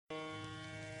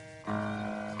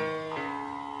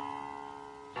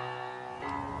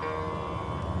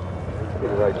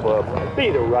right club. Be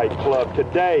the right club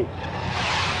today.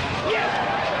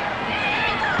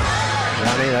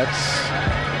 Johnny, that's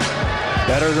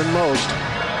better than most.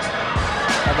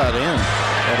 How about in?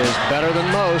 That is better than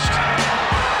most.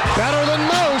 Better than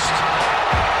most!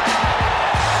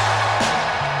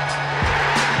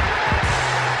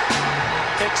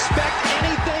 Expect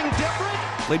anything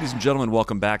different? Ladies and gentlemen,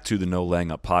 welcome back to the No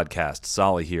Laying Up podcast.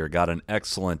 Solly here. Got an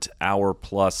excellent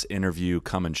hour-plus interview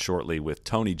coming shortly with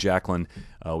Tony Jacklin.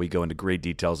 We go into great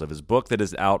details of his book that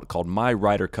is out called My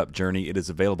Ryder Cup Journey. It is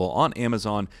available on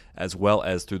Amazon as well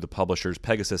as through the publishers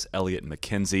Pegasus, Elliott, and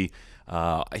McKinsey.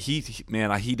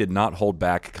 He did not hold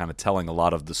back kind of telling a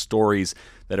lot of the stories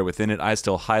that are within it. I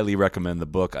still highly recommend the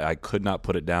book. I could not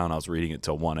put it down. I was reading it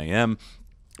till 1 a.m.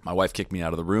 My wife kicked me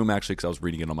out of the room, actually, because I was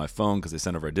reading it on my phone because they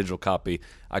sent over a digital copy.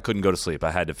 I couldn't go to sleep.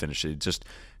 I had to finish it. Just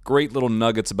great little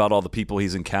nuggets about all the people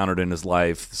he's encountered in his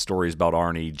life, stories about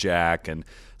Arnie, Jack, and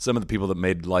some of the people that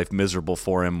made life miserable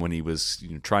for him when he was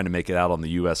trying to make it out on the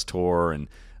U.S. tour. And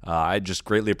I just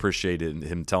greatly appreciated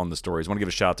him telling the stories. I want to give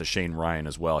a shout out to Shane Ryan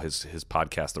as well. His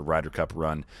podcast, The Ryder Cup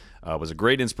Run, was a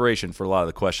great inspiration for a lot of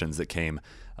the questions that came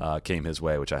his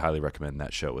way, which I highly recommend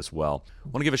that show as well. I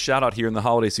want to give a shout out here in the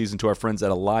holiday season to our friends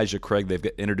at Elijah Craig. They've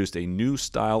introduced a new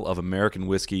style of American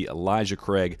whiskey, Elijah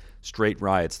Craig Straight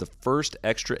Rye. It's the first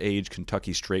extra-aged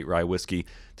Kentucky straight rye whiskey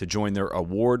to join their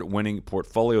award-winning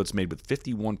portfolio. It's made with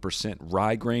 51%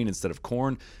 rye grain instead of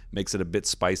corn. Makes it a bit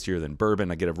spicier than bourbon.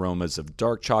 I get aromas of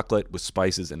dark chocolate with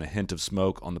spices and a hint of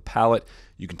smoke on the palate.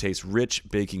 You can taste rich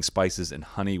baking spices and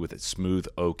honey with its smooth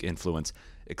oak influence.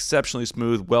 Exceptionally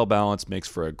smooth, well-balanced, makes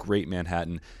for a great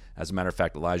Manhattan. As a matter of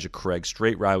fact, Elijah Craig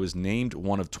Straight Rye was named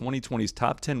one of 2020's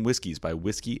top 10 whiskeys by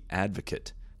Whiskey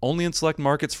Advocate. Only in select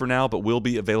markets for now, but will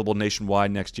be available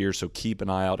nationwide next year, so keep an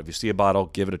eye out. If you see a bottle,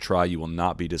 give it a try. You will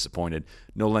not be disappointed.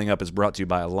 No Laying Up is brought to you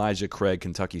by Elijah Craig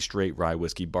Kentucky Straight Rye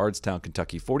Whiskey, Bardstown,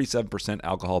 Kentucky, 47%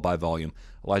 alcohol by volume.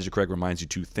 Elijah Craig reminds you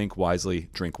to think wisely,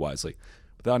 drink wisely.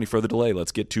 Without any further delay,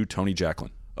 let's get to Tony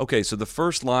Jacklin. Okay, so the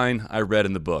first line I read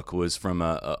in the book was from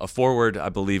a foreword, I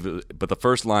believe, but the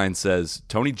first line says,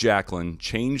 Tony Jacklin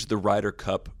changed the Ryder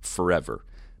Cup forever.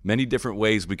 Many different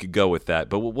ways we could go with that,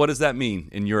 but what does that mean,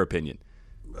 in your opinion?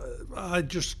 I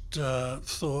just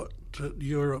thought that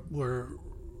Europe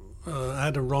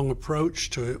had a wrong approach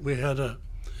to it. We had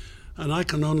and I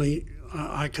can only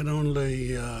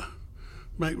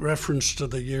make reference to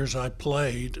the years I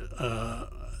played,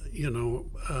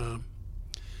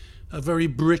 a very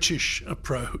British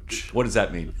approach. What does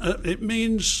that mean? It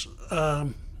means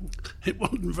it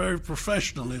wasn't very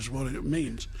professional is what it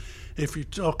means. If you're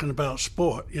talking about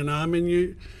sport,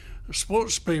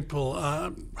 sports people,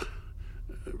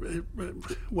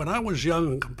 when I was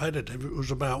young and competitive, it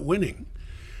was about winning.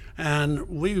 And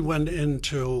we went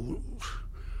into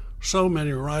so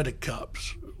many Ryder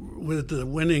Cups with the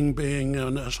winning being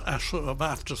a sort of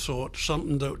afterthought,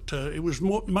 something that it was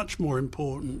much more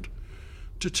important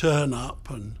to turn up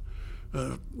and,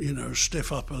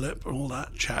 stiff upper lip and all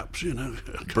that chaps,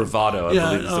 Bravado, I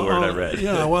believe is the word I read.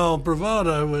 Yeah, well,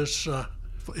 bravado was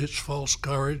it's false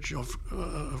courage, of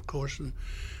course.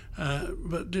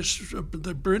 But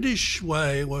the British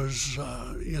way was,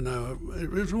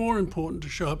 it was more important to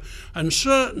show up. And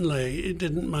certainly it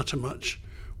didn't matter much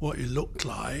what you looked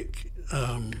like.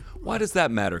 Why does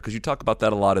that matter? Because you talk about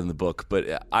that a lot in the book.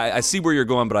 But I see where you're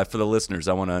going, but for the listeners,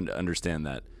 I want to understand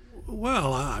that.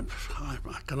 Well, I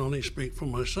can only speak for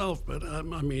myself, but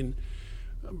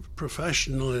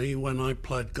professionally, when I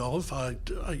played golf, I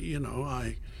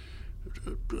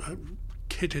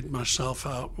kitted myself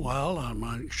out well.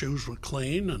 My shoes were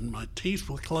clean, and my teeth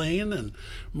were clean, and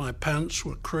my pants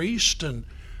were creased, and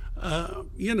I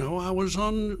was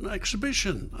on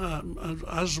exhibition,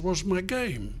 as was my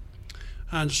game,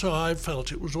 and so I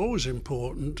felt it was always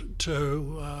important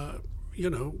to,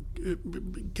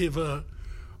 give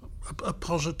a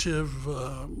positive,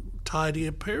 tidy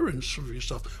appearance of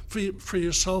yourself, for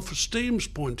your self-esteem's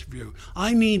point of view.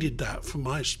 I needed that for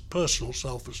my personal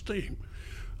self-esteem.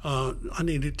 I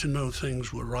needed to know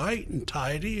things were right and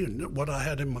tidy, and what I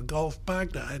had in my golf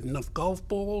bag, that I had enough golf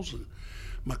balls, and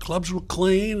my clubs were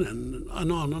clean, and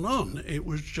on and on. It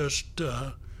was just,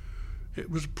 it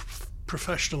was a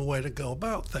professional way to go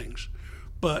about things.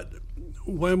 But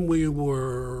when we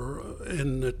were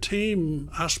in the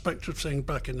team aspect of things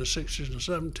back in the 60s and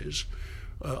 70s,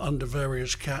 under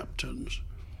various captains,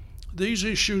 these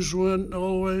issues weren't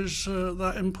always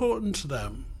that important to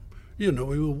them. We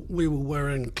were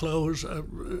wearing clothes,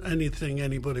 anything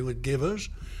anybody would give us.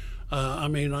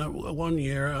 One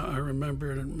year, I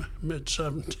remember in the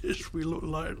mid-70s, we looked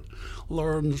like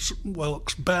Lawrence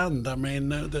Welk's band.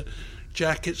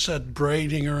 jackets had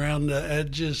braiding around the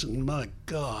edges, and my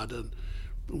God, and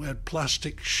we had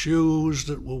plastic shoes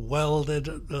that were welded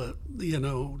at the,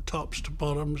 tops to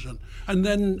bottoms, and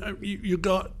then you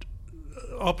got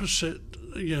opposite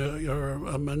your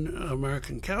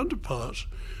American counterparts,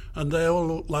 and they all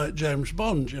looked like James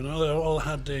Bond. They all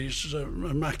had these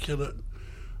immaculate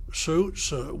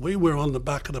suits. We were on the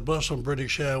back of the bus on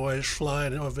British Airways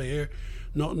flying over here,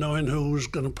 not knowing who was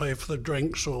going to pay for the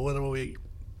drinks or whether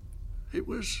it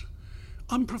was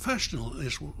unprofessional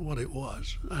is what it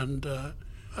was. And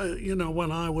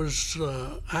when I was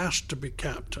asked to be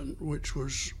captain, which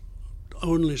was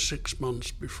only 6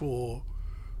 months before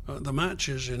the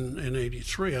matches in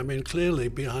 '83, I mean, clearly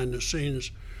behind the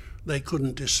scenes they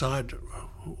couldn't decide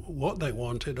what they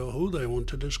wanted or who they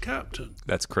wanted as captain.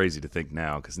 That's crazy to think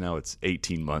now, because now it's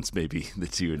 18 months maybe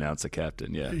that you announce a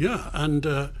captain. Yeah, and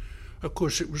of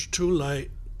course it was too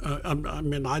late. I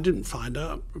mean, I didn't find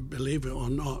out, believe it or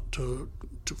not, to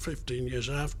 15 years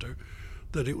after,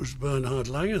 that it was Bernhard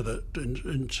Langer that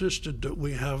insisted that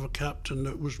we have a captain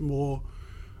that was more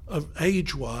of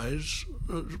age-wise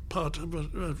part of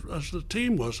as the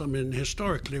team was. I mean,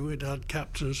 historically we'd had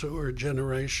captains that were a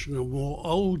generation or more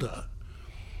older,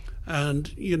 and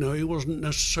he wasn't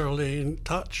necessarily in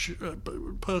touch,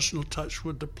 personal touch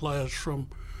with the players from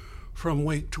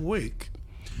week to week.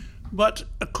 But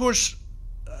of course,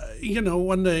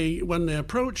 when they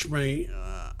approached me,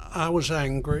 I was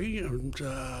angry, and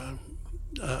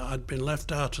I'd been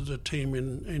left out of the team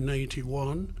in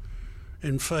 '81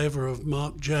 in favour of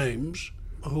Mark James,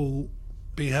 who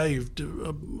behaved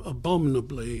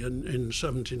abominably in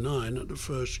 '79 at the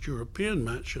first European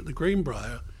match at the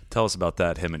Greenbrier. Tell us about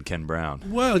that, him and Ken Brown.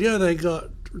 Well, yeah, they got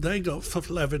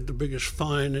levied the biggest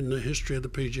fine in the history of the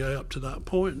PGA up to that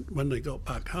point when they got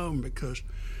back home, because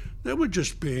they were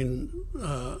just being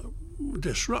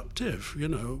disruptive,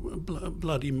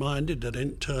 bloody-minded. They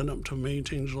didn't turn up to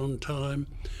meetings on time.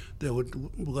 They would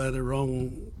wear the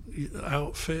wrong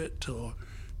outfit, or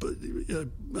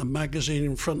a magazine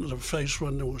in front of their face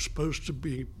when they were supposed to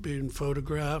be being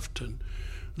photographed, and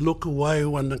look away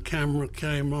when the camera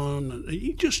came on. And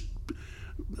you just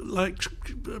like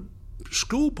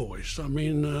schoolboys. I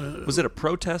mean, was it a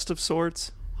protest of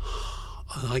sorts?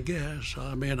 I guess.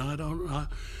 I mean,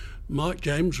 Mark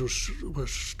James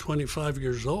was 25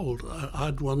 years old.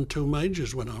 I'd won 2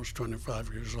 majors when I was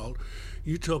 25 years old.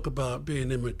 You talk about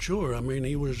being immature. I mean,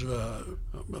 he was a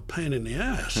pain in the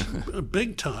ass,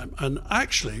 big time. And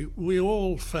actually, we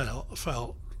all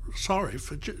felt sorry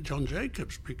for John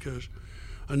Jacobs, because,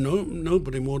 and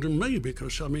nobody more than me,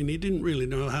 because, I mean, he didn't really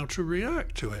know how to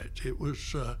react to it. It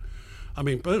was,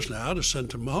 personally, I'd have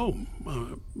sent him home.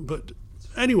 But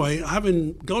anyway,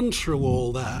 having gone through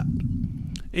all that,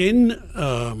 in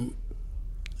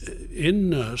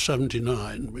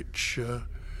 '79, which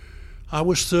I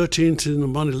was 13th in the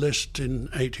money list in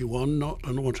 '81, not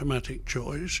an automatic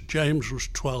choice. James was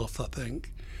 12th, I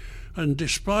think. And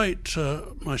despite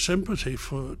my sympathy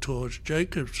towards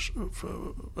Jacobs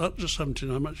at the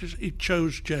 '79 matches, he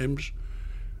chose James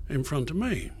in front of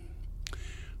me.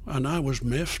 And I was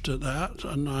miffed at that,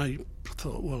 and I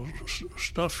thought, well,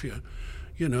 stuff you.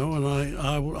 And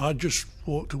I just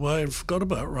walked away and forgot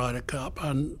about Ryder Cup.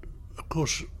 And, of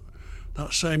course,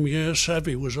 that same year,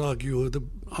 Seve was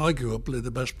arguably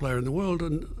the best player in the world,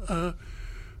 and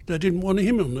they didn't want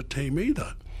him on the team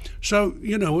either. So,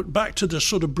 back to the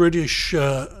sort of British,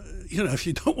 if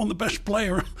you don't want the best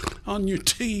player on your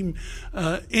team,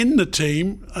 in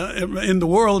the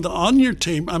world on your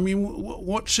team, I mean,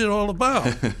 what's it all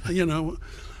about,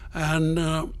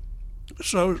 And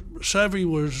so Seve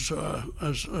was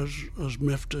as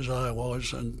miffed as I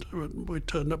was, and we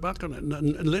turned it back on it.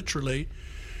 And literally,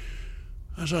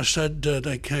 as I said,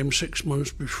 they came 6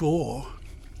 months before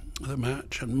the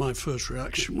match, and my first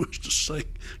reaction was to say,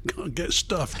 "Go and get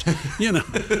stuffed,"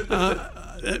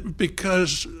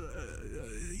 because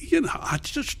I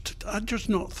just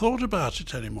not thought about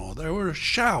it anymore. They were a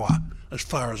shower, as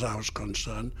far as I was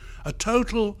concerned, a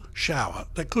total shower.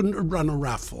 They couldn't have run a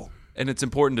raffle. And it's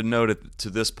important to note that to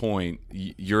this point,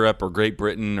 Europe or Great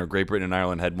Britain and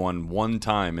Ireland had won one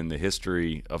time in the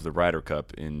history of the Ryder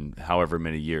Cup in however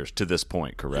many years to this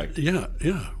point, correct? Yeah.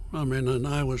 I mean, and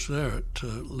I was there at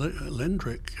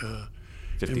Lindrick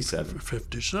 57.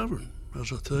 57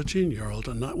 as a 13-year-old,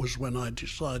 and that was when I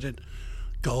decided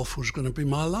golf was going to be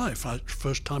my life.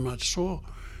 First time I'd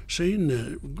seen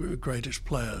the greatest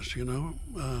players,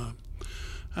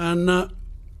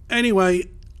 anyway,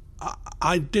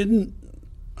 I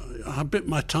bit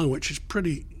my tongue, which is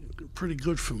pretty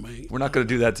good for me. We're not going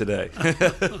to do that today.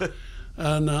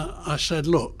 And I said,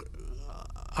 look,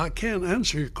 I can't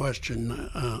answer your question.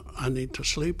 I need to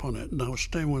sleep on it. And I was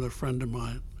staying with a friend of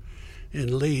mine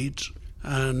in Leeds,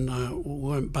 and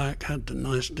went back, had a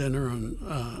nice dinner,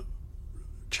 and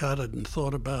chatted and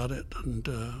thought about it. And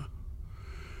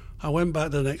I went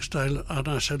back the next day, and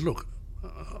I said, look,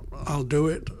 I'll do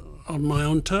it on my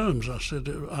own terms. I said,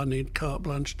 I need carte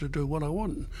blanche to do what I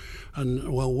want.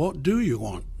 And, well, what do you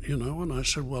want? And I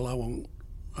said, well, I want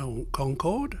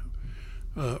Concorde,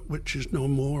 which is no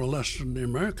more or less than the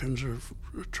Americans are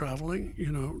traveling,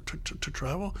 to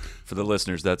travel. For the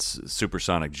listeners, that's a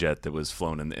supersonic jet that was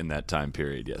flown in that time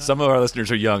period. Yeah. Some of our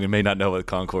listeners are young and may not know what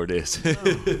Concorde is.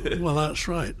 Well, that's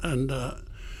right.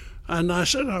 And I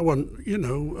said, I want,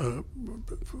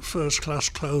 first-class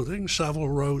clothing, Savile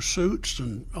Row suits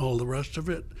and all the rest of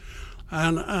it.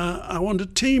 And I want a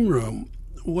team room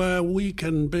where we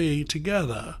can be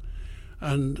together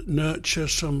and nurture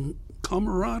some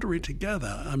camaraderie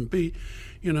together and be,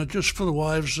 just for the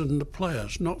wives and the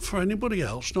players, not for anybody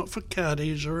else, not for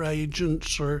caddies or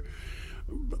agents or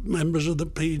members of the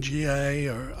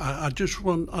PGA. Or I just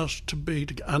want us to be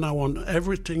together, and I want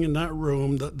everything in that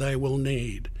room that they will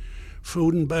need.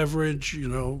 Food and beverage,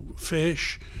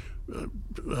 fish,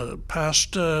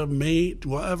 pasta, meat,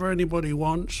 whatever anybody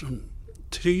wants, and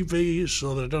TVs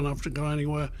so they don't have to go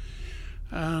anywhere.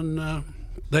 And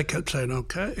they kept saying,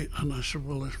 okay. And I said,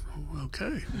 well,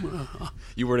 okay.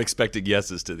 You weren't expecting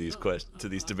yeses to these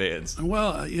demands.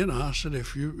 Well, I said,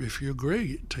 if you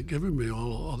agree to giving me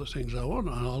all the things I want,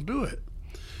 I'll do it.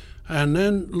 And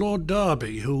then Lord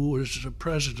Derby, who was the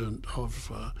president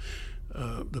of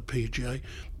the PGA,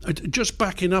 just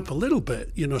backing up a little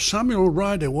bit, Samuel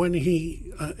Ryder, when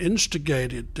he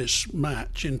instigated this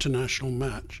match, international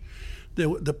match, the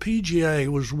PGA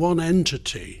was one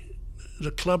entity. The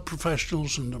club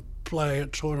professionals and the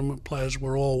tournament players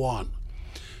were all one.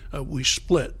 We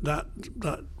split. That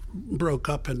broke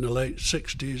up in the late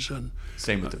 60s. And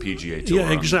same with the PGA Tour.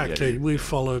 Yeah, exactly. We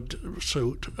followed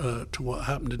suit to what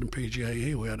happened in the PGA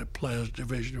here. We had a players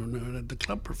division and we had the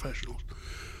club professionals.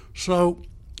 So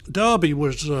Derby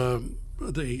was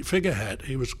the figurehead.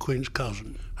 He was the Queen's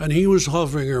cousin. And he was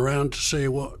hovering around to see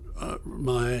what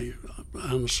my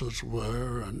answers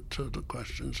were and to the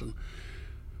questions. And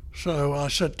so I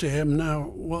said to him, now,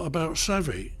 what about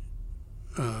Seve?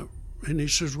 And he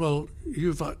says, well,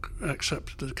 you've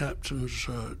accepted the captain's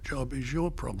job is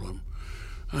your problem.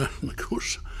 And of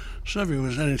course, Seve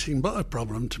was anything but a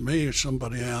problem to me,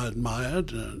 somebody I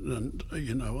admired. And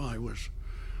I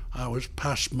was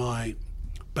past my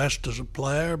best as a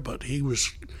player, but he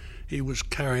was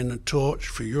carrying the torch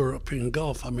for European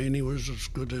golf. I mean, he was as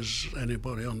good as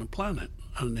anybody on the planet,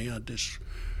 and he had this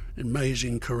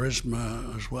amazing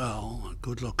charisma as well, a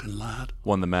good-looking lad.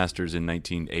 Won the Masters in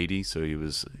 1980, so he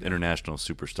was international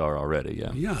superstar already,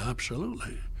 yeah? Yeah,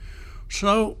 absolutely.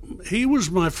 So he was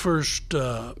my first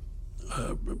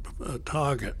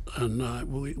target, and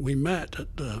we met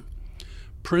at the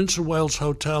Prince of Wales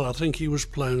Hotel. I think he was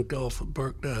playing golf at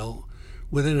Birkdale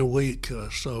within a week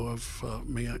or so of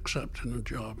me accepting the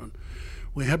job. And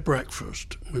we had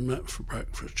breakfast. We met for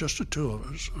breakfast, just the two of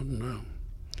us, and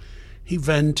he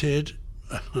vented,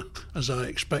 as I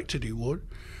expected he would.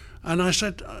 And I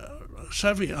said,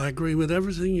 Seve, I agree with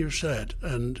everything you said.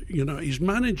 And, his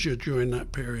manager during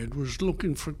that period was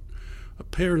looking for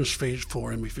appearance fees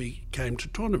for him if he came to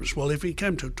tournaments. Well, if he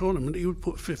came to a tournament, he would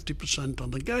put 50%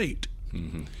 on the gate.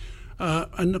 Mm-hmm.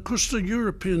 And, of course, the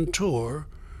European Tour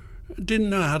didn't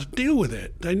know how to deal with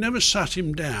it. They never sat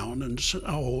him down and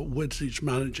with his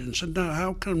manager and said, no,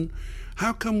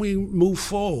 how can we move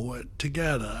forward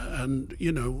together and,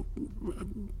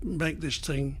 make this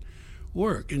thing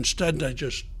work? Instead, they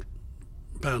just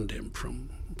banned him from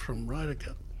Ryder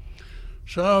Cup.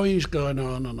 So he's going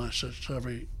on, and I said,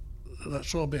 Seve,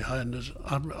 that's all behind us.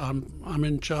 I'm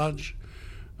in charge,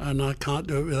 and I can't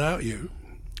do it without you.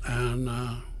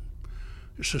 And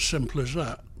it's as simple as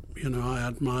that. I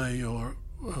admire your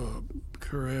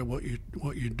career, what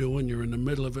you do when you're in the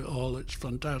middle of it all. It's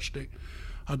fantastic.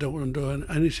 I don't want to do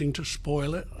anything to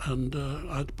spoil it, and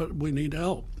but we need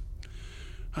help.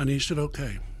 And he said,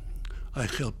 okay, I'll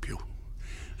help you.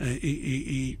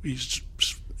 His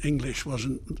English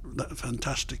wasn't that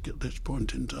fantastic at this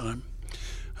point in time.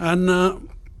 And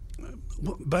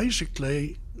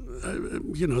basically,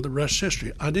 the rest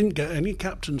history. I didn't get any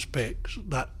captain's picks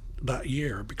that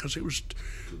year because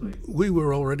we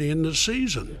were already in the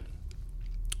season.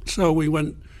 So we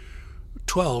went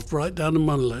 12 right down the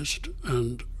money list,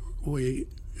 and we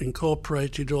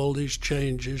incorporated all these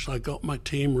changes. I got my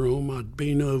team room. I'd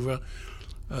been over.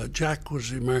 Jack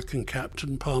was the American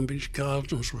captain. Palm Beach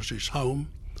Gardens was his home.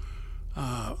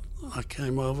 I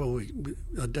came over, we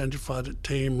identified a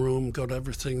team room, got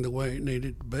everything the way it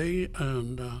needed to be,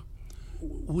 and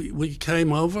we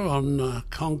came over on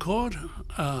Concorde,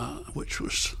 which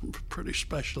was pretty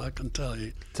special, I can tell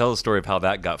you. Tell the story of how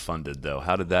that got funded, though.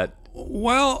 How did that...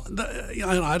 Well,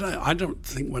 I don't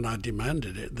think when I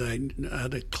demanded it, they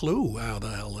had a clue how the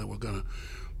hell they were going to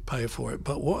pay for it.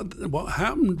 But what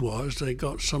happened was they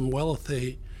got some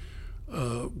wealthy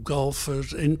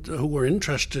golfers who were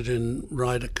interested in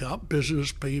Ryder Cup,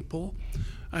 business people,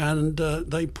 and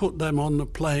they put them on the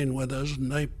plane with us,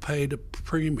 and they paid a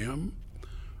premium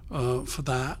for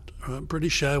that.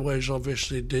 British Airways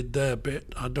obviously did their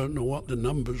bit. I don't know what the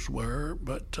numbers were,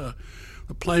 but the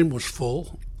plane was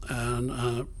full, and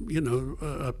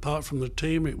apart from the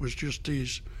team, it was just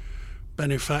these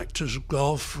benefactors of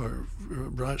golf,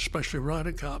 especially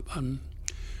Ryder Cup, and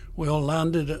we all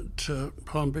landed at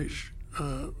Palm Beach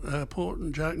Airport,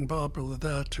 and Jack and Barbara were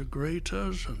there to greet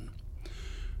us, and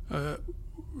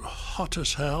hot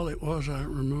as hell it was, I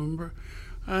remember,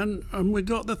 and we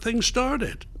got the thing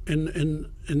started. In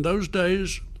those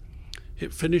days,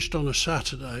 it finished on a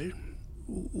Saturday.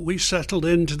 We settled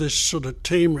into this sort of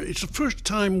team. It's the first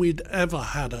time we'd ever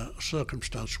had a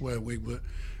circumstance where we were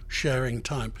sharing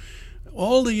time.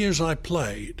 All the years I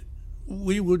played,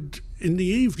 we would, in the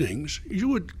evenings, you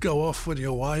would go off with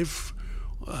your wife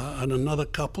and another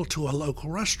couple to a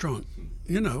local restaurant.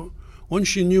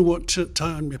 Once you knew what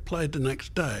time you played the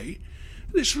next day,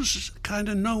 this was kind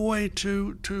of no way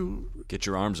to Get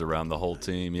your arms around the whole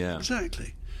team, yeah.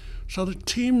 Exactly. So the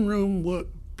team room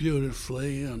worked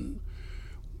beautifully, and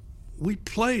we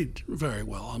played very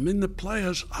well. I mean, the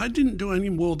players, I didn't do any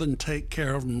more than take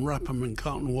care of them, wrap them in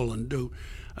cotton wool,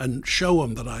 and show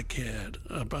them that I cared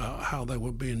about how they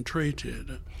were being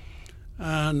treated.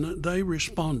 And they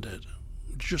responded.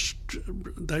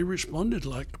 They responded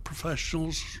like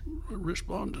professionals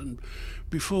respond. And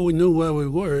before we knew where we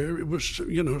were, it was,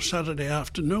 Saturday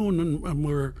afternoon, and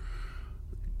we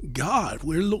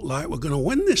looked like we're going to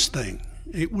win this thing.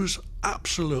 It was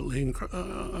absolutely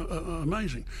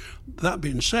amazing. That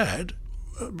being said,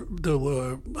 there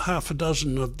were half a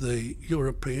dozen of the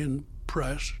European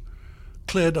press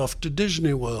cleared off to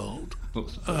Disney World.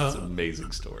 That's an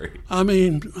amazing story. I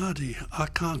mean, I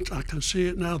can see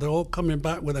it now. They're all coming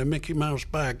back with their Mickey Mouse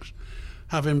bags,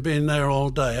 having been there all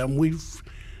day. And we've,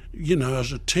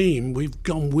 as a team, we've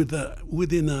gone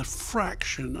within a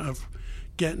fraction of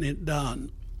getting it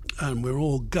done, and we're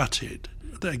all gutted.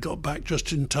 They got back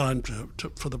just in time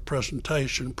for the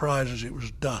presentation prizes. It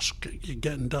was dusk. You're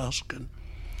getting dusk, and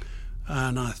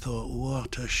I thought,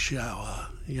 what a shower.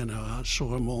 I saw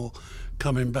them all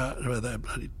coming back with their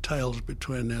bloody tails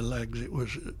between their legs. It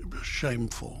was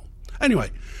shameful.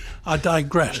 Anyway, I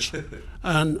digress.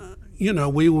 And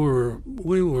we were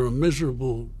a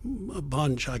miserable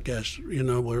bunch, I guess.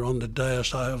 We're on the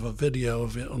dais. I have a video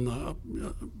of it on the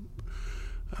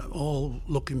all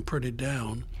looking pretty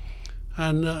down.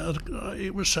 And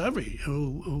it was Savvy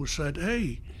who said,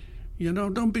 "Hey,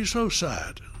 don't be so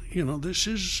sad. This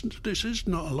is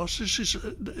not a loss. This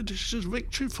is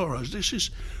victory for us. This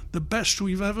is the best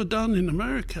we've ever done in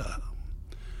America."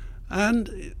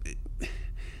 And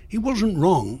he wasn't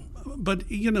wrong, but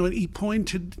he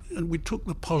pointed, and we took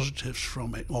the positives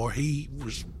from it, or he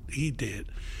did,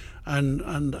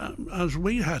 and as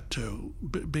we had to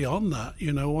beyond that,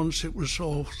 once it was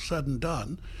all said and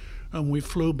done, and we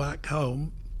flew back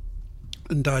home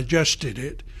and digested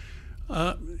it.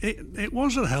 It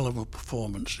was a hell of a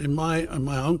performance. In my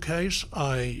own case,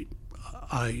 I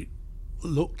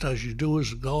looked, as you do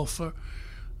as a golfer,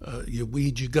 you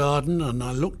weed your garden, and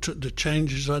I looked at the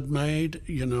changes I'd made,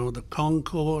 the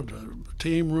Concorde, the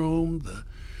team room, the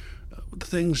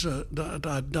things that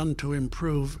I'd done to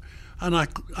improve, and I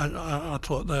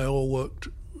thought they all worked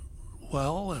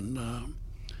well, and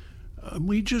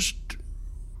we just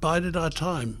bided our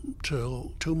time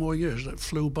till 2 more years that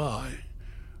flew by.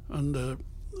 And the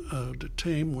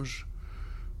team was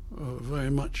very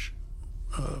much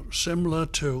similar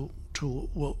to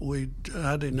what we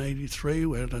had in '83.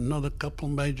 We had another couple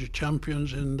major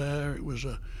champions in there. It was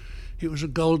a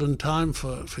golden time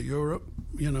for Europe,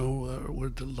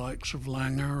 with the likes of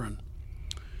Langer and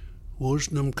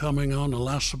Woosnam coming on,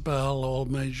 Alasabel, all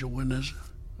major winners,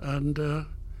 and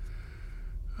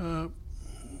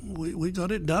we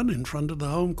got it done in front of the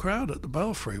home crowd at the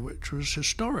Belfry, which was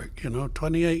historic.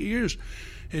 28 years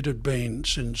it had been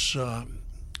since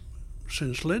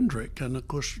Lindrick, and of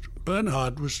course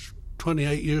Bernhard was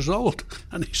 28 years old,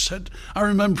 and he said, I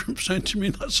remember him saying to me,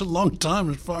 "That's a long time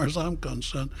as far as I'm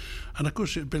concerned," and of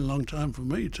course it had been a long time for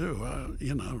me too.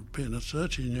 Being a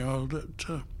 13-year-old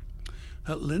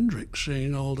at Lindrick,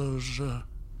 seeing all those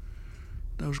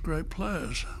great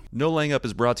players. No Laying Up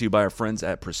is brought to you by our friends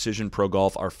at Precision Pro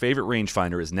Golf. Our favorite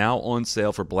rangefinder is now on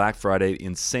sale for Black Friday.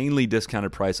 Insanely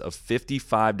discounted price of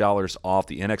 $55 off.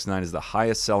 The NX9 is the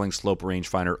highest selling slope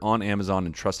rangefinder on Amazon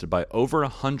and trusted by over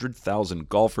 100,000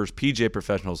 golfers, PGA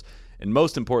professionals, and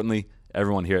most importantly,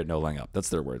 everyone here at No Laying Up. That's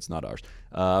their words, not ours.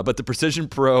 But the Precision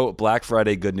Pro Black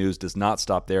Friday good news does not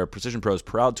stop there. Precision Pro is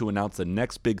proud to announce the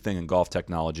next big thing in golf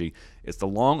technology. It's the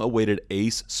long-awaited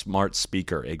Ace Smart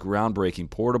Speaker, a groundbreaking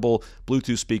portable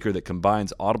Bluetooth speaker that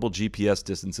combines audible GPS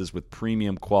distances with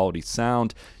premium quality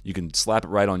sound. You can slap it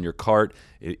right on your cart.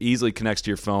 It easily connects to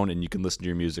your phone, and you can listen to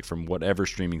your music from whatever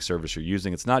streaming service you're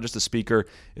using. It's not just a speaker.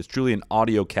 It's truly an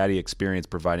audio caddy experience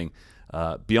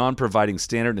beyond providing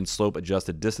standard and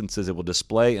slope-adjusted distances. It will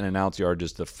display and announce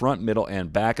yardages to the front, middle,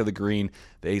 and back of the green.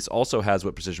 The Ace also has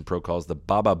what Precision Pro calls the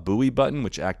Baba Booey button,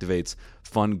 which activates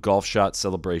fun golf shot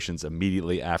celebrations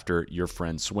immediately after your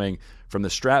friend's swing. From the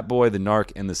Strat Boy, the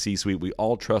Narc, and the C-Suite, we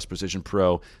all trust Precision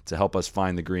Pro to help us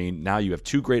find the green. Now you have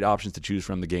two great options to choose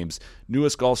from: the game's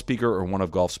newest golf speaker or one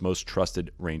of golf's most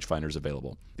trusted rangefinders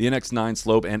available. The NX9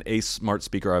 Slope and Ace Smart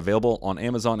Speaker are available on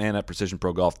Amazon and at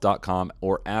PrecisionProGolf.com,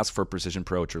 or ask for Precision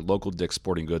Pro at your local Dick's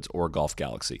Sporting Goods or Golf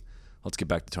Galaxy. Let's get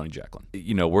back to Tony Jacklin.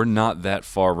 You know, we're not that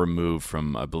far removed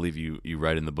from, I believe you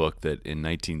write in the book that in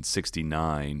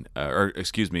 1969,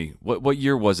 what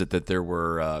year was it that there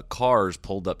were cars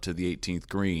pulled up to the 18th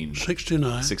green?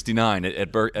 69. 69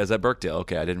 at Birkdale.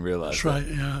 Okay, I didn't realize That's right,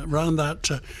 yeah. Around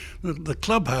that, the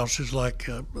clubhouse is like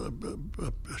a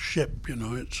ship, you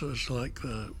know. It's like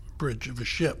the bridge of a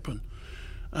ship,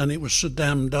 and it was so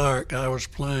damn dark. I was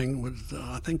playing with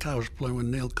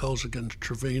Neil Coles against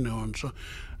Trevino,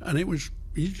 and it was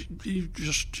you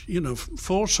just, you know,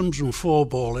 foursomes and four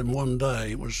ball in one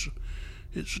day.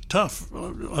 It's tough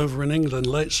over in England.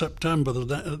 Late September,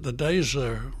 the days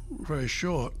are very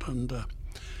short, and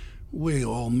we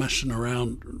all messing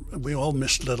around. We all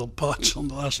missed little putts on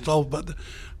the last hole, but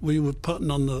we were putting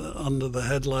under the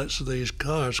headlights of these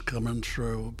cars coming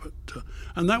through. But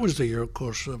and that was the year, of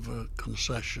course, of a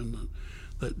concession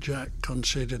that Jack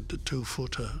conceded the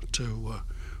 2-footer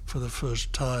for the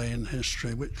first tie in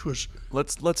history, which was.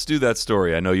 Let's do that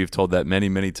story. I know you've told that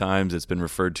many times. It's been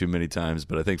referred to many times,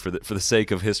 but I think for the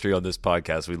sake of history on this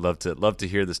podcast, we'd love to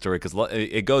hear the story, because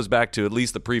it goes back to at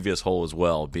least the previous hole as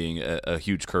well, being a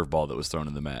huge curveball that was thrown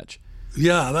in the match.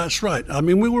 Yeah, that's right. I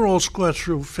mean, we were all square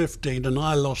through 15, and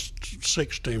I lost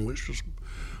 16, which was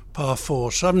par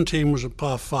 4. 17 was a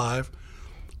par 5.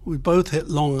 We both hit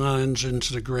long irons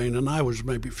into the green, and I was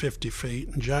maybe 50 feet,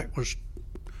 and Jack was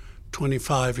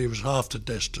 25. He was half the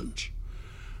distance.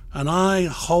 And I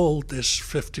hold this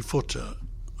 50-footer.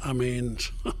 I mean,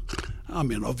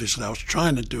 obviously I was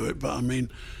trying to do it, but I mean,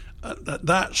 at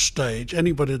that stage,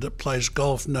 anybody that plays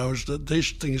golf knows that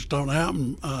these things don't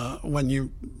happen when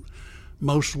you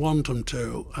most want them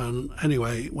to. And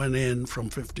anyway, it went in from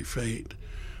 50 feet.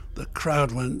 The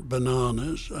crowd went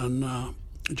bananas, and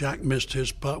Jack missed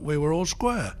his putt. We were all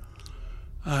square.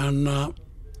 And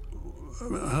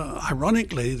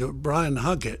ironically, Brian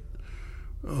Huggett,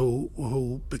 who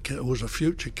was a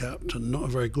future captain, not a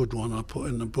very good one, I put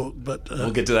in the book, but we'll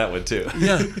get to that one too.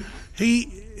 Yeah,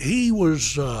 he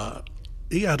was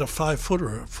he had a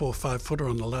 5-footer, a 4-5-footer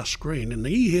on the last green, and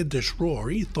he hid this roar.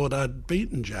 He thought I'd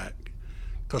beaten Jack,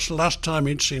 because the last time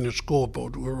he'd seen a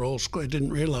scoreboard, we were all square. He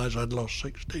didn't realize I'd lost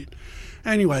 16.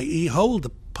 Anyway, he held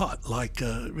the putt like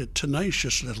a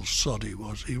tenacious little sod he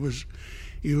was.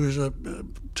 He was a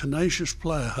tenacious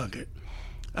player, Huggett.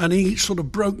 And he sort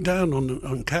of broke down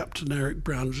on Captain Eric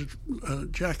Brown's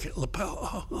jacket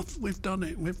lapel. Oh, we've done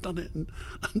it.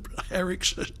 And Eric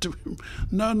said to him,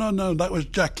 no, that was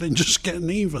Jacklin just getting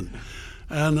even.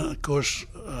 And, of course,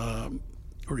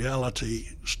 reality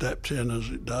stepped in, as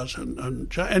it does.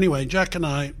 Anyway, Jack and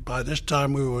I, by this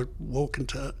time, we were walking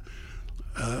to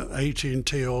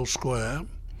AT&T All Square.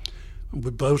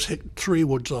 We both hit 3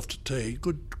 woods off the tee.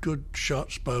 Good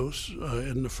shots both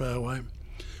in the fairway.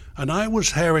 And I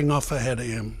was herring off ahead of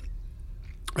him,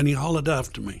 and he hollered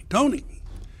after me, "Tony!"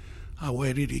 I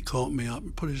waited, he caught me up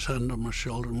and put his hand on my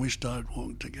shoulder, and we started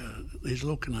walking together. He's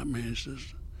looking at me and he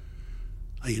says,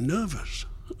 "Are you nervous?"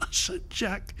 I said,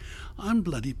 "Jack, I'm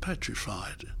bloody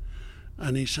petrified."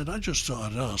 And he said, "I just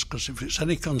thought I'd ask, because if it's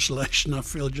any consolation, I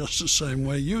feel just the same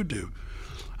way you do."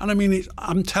 And I mean,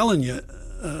 I'm telling you,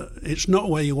 it's not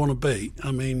where you want to be.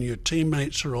 I mean, your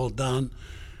teammates are all done.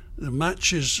 The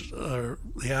matches, the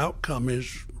outcome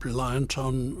is reliant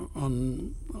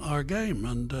on our game,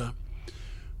 and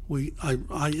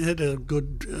I hit a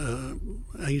good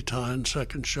 8-iron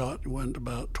second shot. It went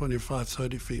about 25,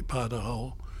 30 feet by the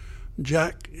hole,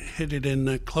 Jack hit it in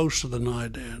there closer than I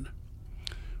did,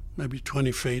 maybe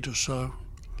 20 feet or so.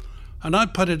 And I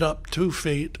put it up 2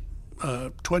 feet,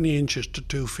 20 inches to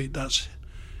 2 feet. That's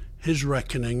his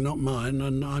reckoning, not mine,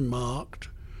 and I marked.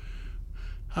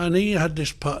 And he had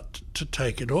this putt to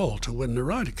take it all, to win the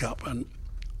Ryder Cup. And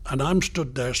I'm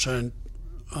stood there saying,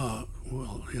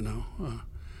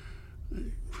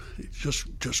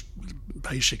 just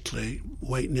basically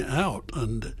waiting it out.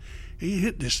 And he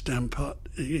hit this damn putt.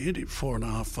 He hit it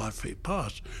 4.5, 5 feet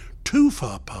past, too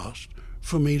far past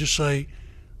for me to say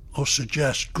or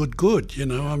suggest good.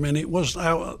 I mean, it was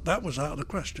out. That was out of the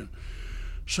question.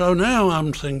 So now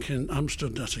I'm thinking, I'm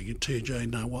stood there thinking, TJ,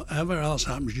 now whatever else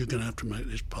happens, you're going to have to make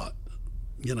this putt.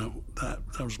 That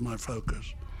was my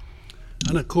focus.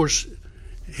 And of course,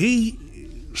 he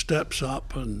steps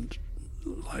up and,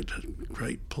 like the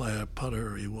great player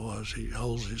putter he was, he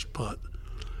holds his putt.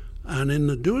 And in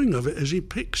the doing of it, as he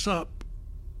picks up,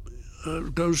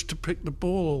 goes to pick the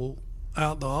ball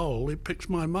out the hole, he picks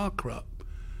my marker up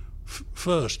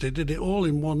first. He did it all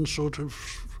in one sort of,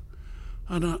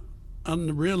 and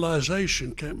the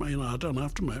realization came, I don't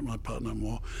have to make my putt no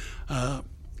more.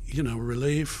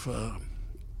 Relief,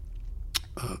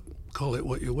 call it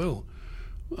what you will.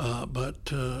 But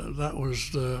that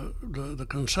was the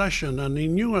concession, and he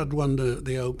knew I'd won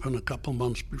the Open a couple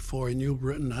months before. He knew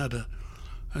Britain had a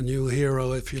new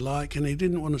hero, if you like, and he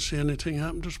didn't want to see anything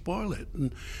happen to spoil it.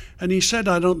 And he said,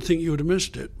 I don't think you would have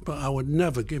missed it, but I would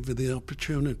never give you the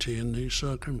opportunity in these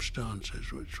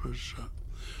circumstances, which was...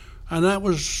 and that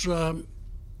was...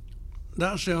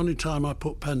 that's the only time I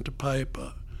put pen to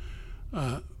paper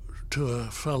to a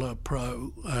fellow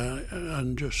pro,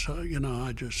 and just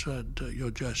I just said your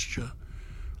gesture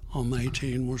on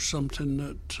 18 was something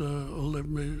that will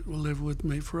live with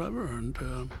me forever, and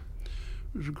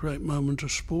it was a great moment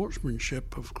of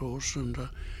sportsmanship, of course. And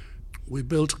we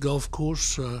built a golf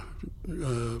course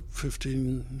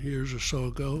 15 years or so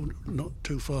ago, not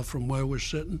too far from where we're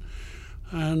sitting,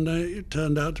 and it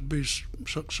turned out to be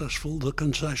successful. The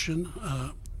concession,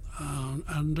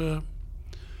 and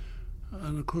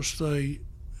of course they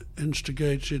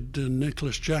instigated the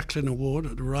Nicholas Jacklin Award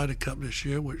at the Ryder Cup this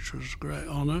year, which was a great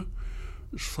honour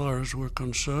as far as we're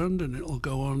concerned, and it'll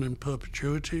go on in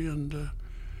perpetuity, and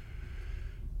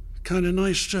kind of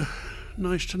nice to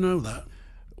know that.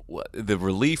 The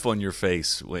relief on your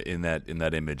face in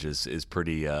that image is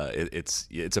pretty.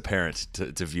 It's apparent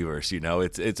to viewers.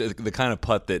 It's the kind of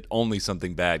putt that only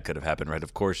something bad could have happened. Right?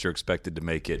 Of course, you're expected to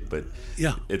make it, but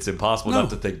yeah, it's impossible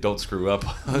not to think, don't screw up,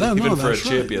 even for a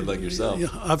champion like yourself. Yeah,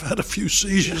 I've had a few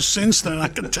seizures since then. I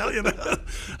can tell you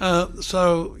that.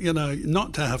 So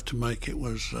not to have to make it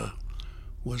was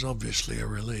obviously a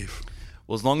relief.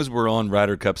 Well, as long as we're on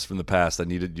Ryder Cups from the past, I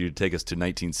needed you to take us to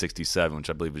 1967, which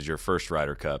I believe was your first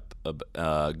Ryder Cup.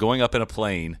 Going up in a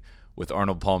plane with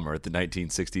Arnold Palmer at the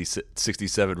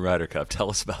 1967 Ryder Cup. Tell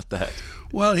us about that.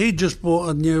 Well, he just bought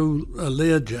a new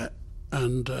Learjet,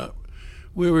 and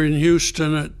we were in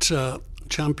Houston at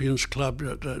Champions Club,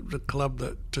 the club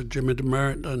that Jimmy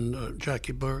DeMeritt and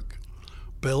Jackie Burke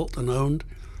built and owned.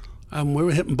 And we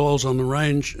were hitting balls on the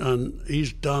range, and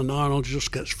he's done. Arnold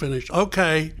just gets finished.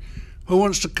 Okay. Who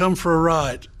wants to come for a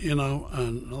ride?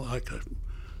 And like a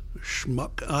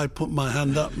schmuck, I put my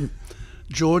hand up. And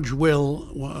George Will,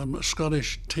 a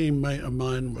Scottish teammate of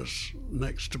mine, was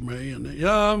next to me, and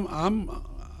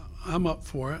I'm up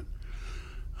for it.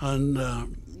 And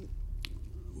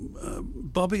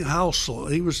Bobby Halsell,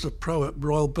 he was the pro at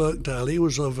Royal Birkdale. He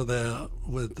was over there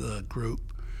with the group,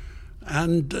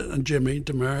 and Jimmy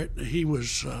DeMeritt. He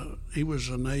was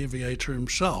an aviator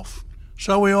himself.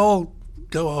 So we all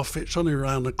go off. It's only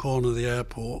around the corner of the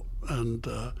airport, and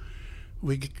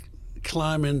we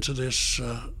climb into this.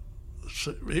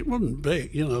 It wasn't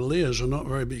big, Lears are not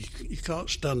very big. You can't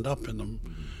stand up in them,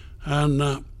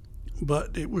 and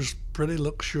but it was pretty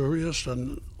luxurious.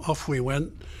 And off we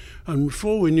went. And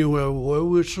before we knew where we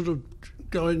were sort of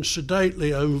going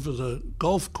sedately over the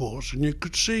golf course, and you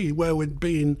could see where we'd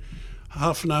been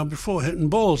half an hour before hitting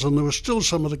balls, and there were still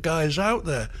some of the guys out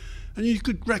there. And you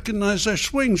could recognize their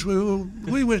swings.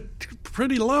 We were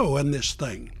pretty low in this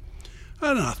thing.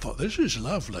 And I thought, this is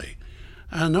lovely.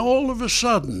 And all of a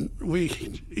sudden,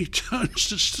 he turns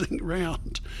this thing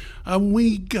round, and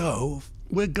we're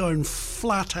going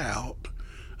flat out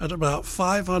at about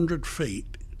 500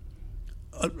 feet,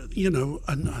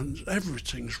 and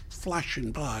everything's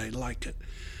flashing by like it.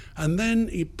 And then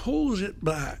he pulls it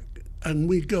back, and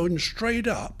we're going straight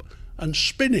up and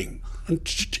spinning. And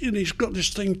he's got this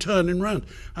thing turning round.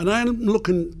 And I'm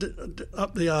looking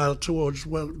up the aisle towards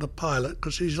the pilot,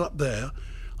 because he's up there,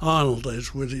 Arnold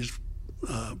is, with his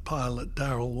pilot,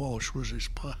 Darrell Walsh, was his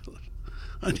pilot.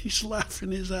 And he's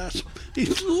laughing his ass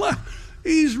off.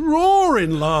 He's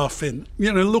roaring laughing,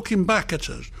 looking back at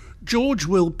us. George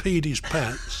Will peed his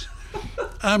pants.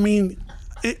 I mean,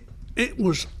 it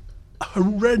was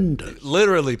horrendous.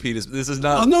 Literally, Peter. This is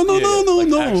not. No.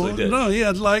 Actually did. No, he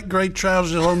had light grey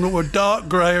trousers on that were dark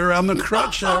grey around the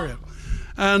crotch area.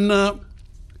 And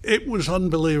it was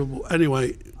unbelievable.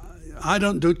 Anyway, I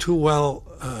don't do too well,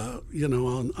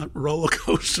 on roller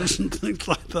coasters and things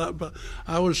like that, but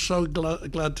I was so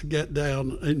glad to get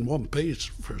down in one piece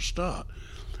for a start.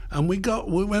 And we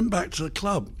went back to the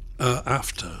club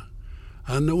after,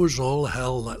 and there was all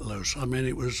hell let loose. I mean,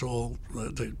 it was all,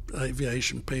 the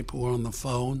aviation people were on the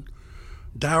phone.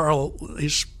 Darrell,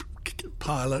 his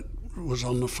pilot, was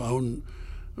on the phone.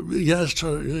 Yes,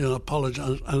 to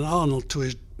apologise. And Arnold, to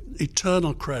his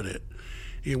eternal credit,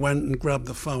 he went and grabbed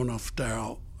the phone off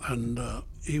Darrell, and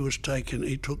he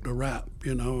took the rap,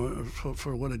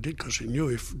 for what he did, because he knew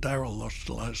if Darrell lost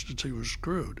the license, he was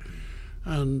screwed.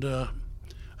 And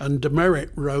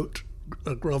Demerit wrote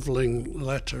a grovelling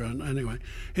letter, and anyway,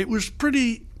 it was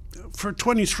pretty, for a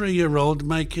 23-year-old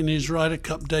making his Ryder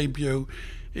Cup debut,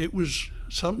 it was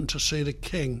something to see the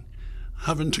king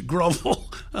having to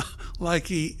grovel like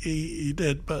he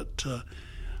did, but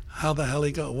how the hell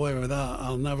he got away with that,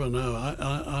 I'll never know.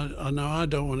 I know I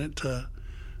don't want it to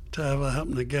ever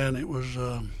happen again. It was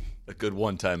a good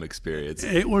one-time experience.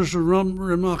 It was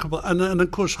remarkable, and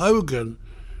of course Hogan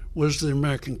was the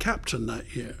American captain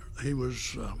that year. He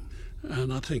was,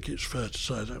 and I think it's fair to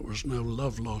say there was no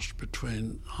love lost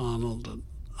between Arnold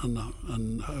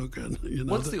and Hogan.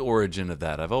 What's the origin of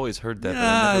that? I've always heard that.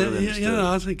 Yeah, but I never really understood.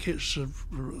 I think it's a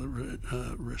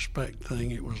respect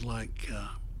thing. It was like,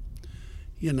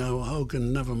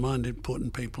 Hogan never minded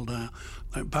putting people down.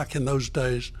 Like back in those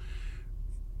days,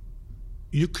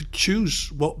 you could choose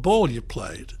what ball you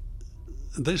played.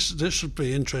 This would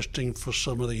be interesting for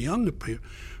some of the younger people,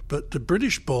 but the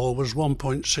British ball was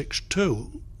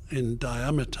 1.62 in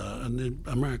diameter, and the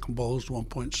American ball was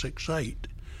 1.68.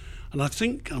 And I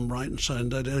think I'm right in saying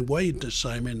that they weighed the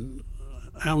same in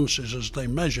ounces as they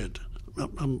measured. I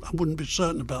wouldn't be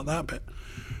certain about that bit.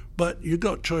 But you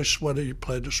got choice whether you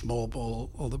played the small ball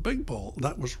or the big ball.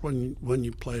 That was when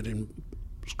you played in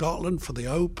Scotland for the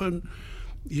Open.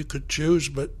 You could choose,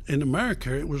 but in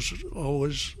America it was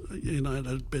always, it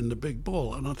had been the big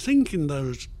ball. And I think in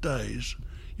those days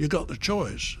you got the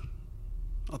choice.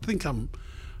 I think I'm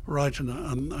right in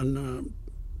that. And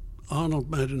Arnold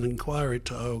made an inquiry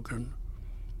to Hogan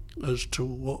as to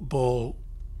what ball,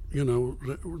 they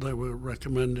were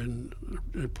recommending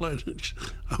playing.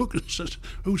 Hogan said,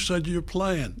 "Who said you're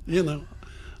playing?"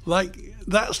 Like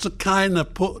that's the kind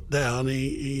of put down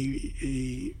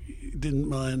he didn't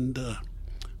mind,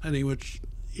 and he would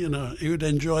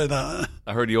enjoy that.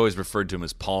 I heard he always referred to him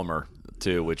as Palmer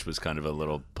too, which was kind of a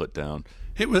little put down.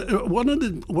 It was one of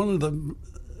the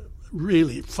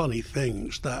really funny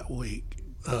things that week.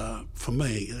 For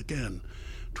me, again,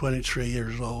 23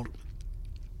 years old,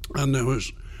 and there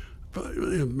was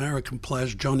American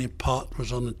players. Johnny Pott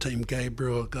was on the team.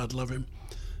 Gabriel, God love him,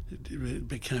 he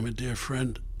became a dear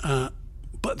friend.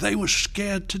 But they were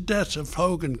scared to death of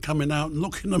Hogan coming out and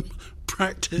looking at them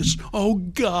practice. Oh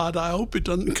God, I hope he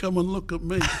doesn't come and look at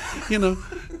me,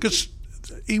 because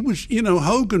he was,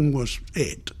 Hogan was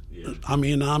it. Yeah. I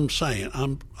mean, I'm saying,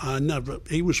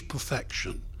 he was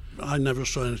perfection. I never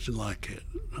saw anything like it.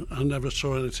 I never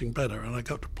saw anything better, and I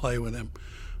got to play with him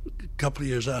a couple of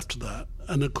years after that.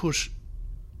 And of course,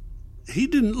 he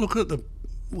didn't look at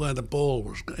where the ball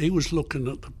was. He was looking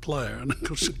at the player, and of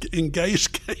course, in Gay's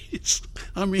case,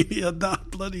 I mean, he had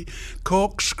that bloody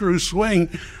corkscrew swing.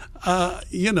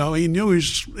 He knew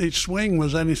his swing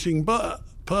was anything but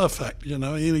perfect.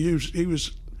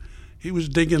 He was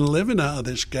digging a living out of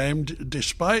this game,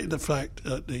 despite the fact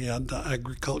that he had that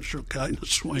agricultural kind of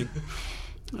swing,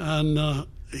 and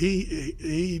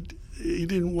he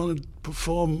didn't want to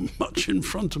perform much in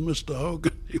front of Mr.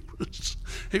 Hogan.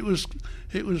 It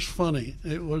was funny.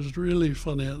 It was really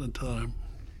funny at the time.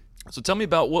 So tell me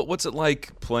about what's it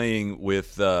like playing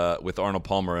with Arnold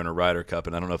Palmer in a Ryder Cup,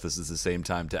 and I don't know if this is the same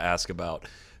time to ask about.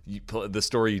 The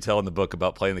story you tell in the book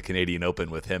about playing the Canadian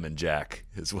Open with him and Jack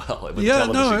as well. It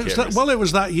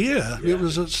was that year. Yeah. It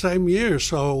was the same year.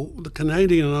 So the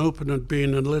Canadian Open had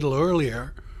been a little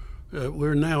earlier.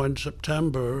 We're now in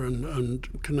September, and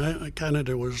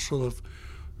Canada was sort of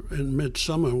in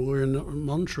midsummer. We're in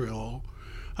Montreal.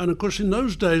 And of course, in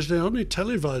those days, they only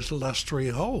televised the last three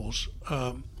holes.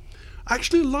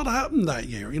 Actually, a lot happened that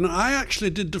year. I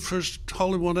actually did the first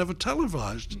hole in one ever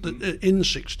televised in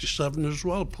 '67 as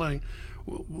well, playing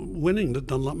winning the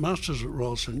Dunlop Masters at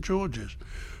Royal St George's.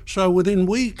 So within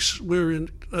weeks, we were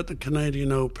at the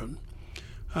Canadian Open,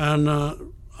 and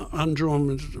Andrew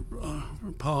and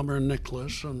Palmer and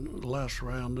Nicholas in the last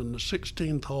round, and the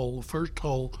 16th hole, the first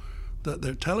hole that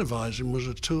they're televising, was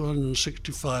a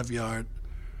 265-yard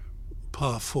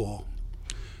par 4.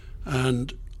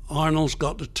 And Arnold's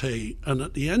got the tee, and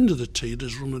at the end of the tee,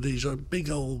 there's one of these big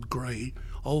old grey,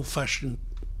 old-fashioned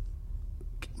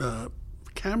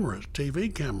cameras,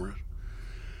 TV cameras.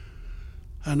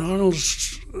 And Arnold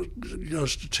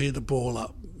goes to tee the ball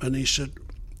up, and he said,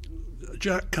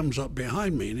 Jack comes up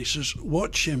behind me, and he says,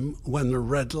 watch him when the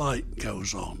red light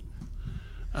goes on.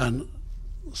 And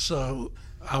so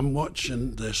I'm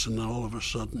watching this, and all of a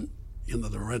sudden,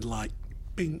 the red light,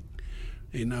 bing,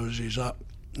 he knows he's up,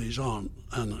 he's on,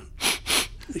 and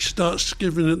he starts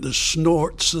giving it the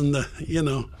snorts and the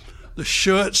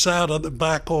shirts out at the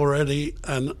back already,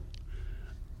 and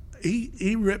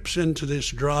he rips into this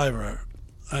driver,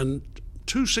 and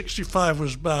 265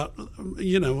 was about,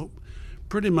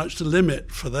 pretty much the limit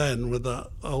for then with that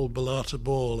old Bellata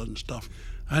ball and stuff.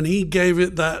 And he gave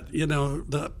it that,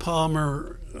 that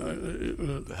Palmer...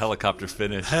 the helicopter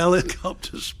finish.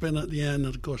 Helicopter spin at the end,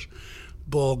 and of course,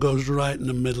 ball goes right in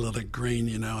the middle of the green,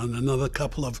 and another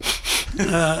couple of,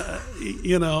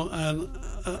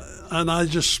 and I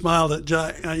just smiled at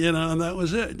Jack, and that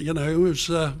was it.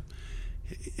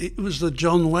 It was the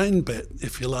John Wayne bit,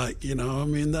 if you like.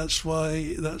 That's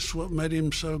what made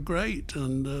him so great,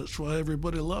 and that's why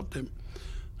everybody loved him.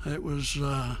 It was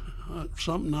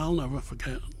something I'll never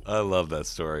forget. I love that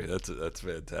story. That's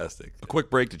fantastic. A quick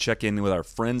break to check in with our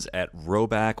friends at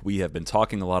Rhoback. We have been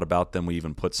talking a lot about them. We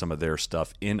even put some of their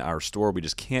stuff in our store. We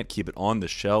just can't keep it on the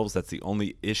shelves. That's the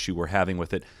only issue we're having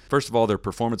with it. First of all, their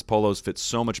performance polos fit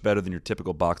so much better than your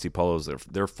typical boxy polos.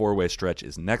 Their four-way stretch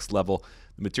is next level.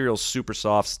 The material's super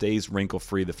soft, stays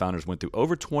wrinkle-free. The founders went through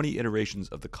over 20 iterations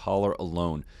of the collar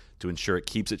alone to ensure it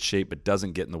keeps its shape but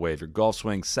doesn't get in the way of your golf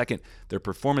swing. Second, their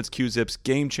performance Q-zips,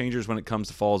 game changers when it comes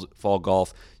to fall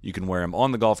golf. You can wear them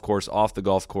on the golf course, off the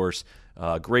golf course.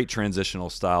 Great transitional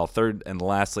style. Third and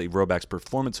lastly, Rhoback's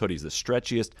performance hoodies, the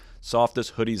stretchiest,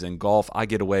 softest hoodies in golf. I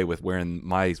get away with wearing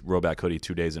my Rhoback hoodie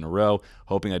 2 days in a row,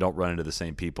 hoping I don't run into the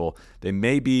same people. They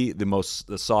may be the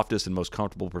softest and most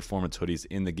comfortable performance hoodies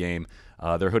in the game.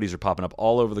 Their hoodies are popping up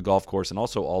all over the golf course and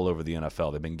also all over the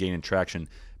NFL. They've been gaining traction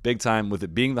big time. With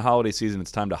it being the holiday season, it's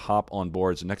time to hop on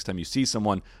board. So next time you see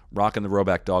someone rocking the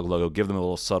Rhoback dog logo, give them a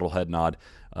little subtle head nod.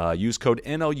 Use code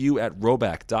NLU at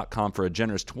Rhoback.com for a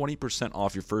generous 20%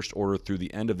 off your first order through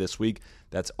the end of this week.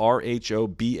 That's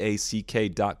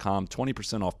RHOBACK.com.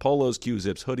 20% off polos,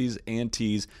 Q-zips, hoodies, and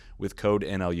tees with code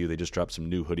NLU. They just dropped some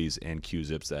new hoodies and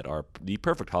Q-zips that are the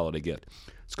perfect holiday gift.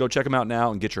 So go check them out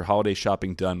now and get your holiday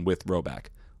shopping done with Rhoback.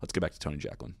 Let's get back to Tony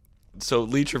Jacklin. So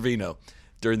Lee Trevino,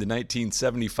 during the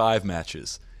 1975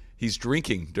 matches, he's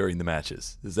drinking during the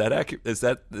matches. Is that accurate? Is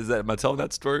that am I telling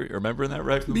that story? Remembering that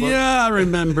right from the book? Yeah, I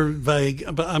remember vague.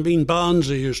 But I mean,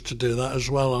 Barnesy used to do that as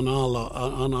well on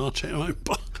our team.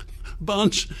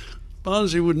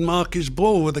 Barnesy would mark his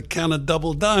ball with a can of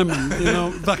Double Diamond.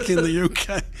 Back in the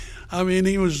UK. I mean,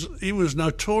 he was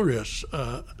notorious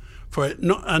for it.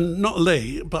 Not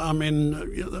Lee, but I mean,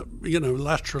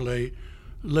 laterally.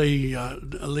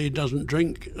 Lee doesn't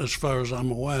drink, as far as I'm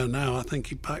aware now. I think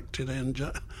he packed it in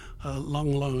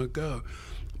long ago.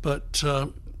 But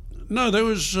no, there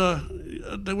was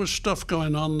stuff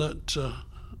going on that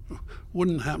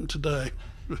wouldn't happen today.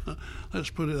 Let's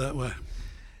put it that way.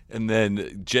 And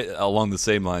then along the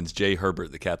same lines, Jay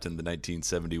Herbert, the captain of the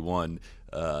 1971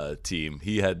 team,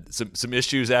 he had some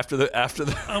issues after the.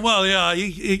 Well, yeah,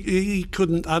 he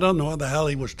couldn't. I don't know what the hell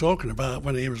he was talking about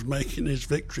when he was making his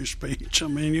victory speech. I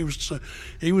mean,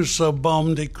 he was so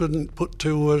bombed he couldn't put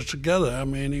two words together. I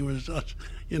mean, he was.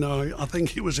 I think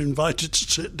he was invited to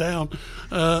sit down.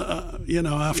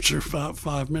 After about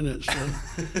 5 minutes,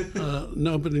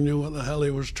 nobody knew what the hell he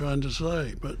was trying to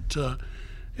say. But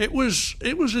it was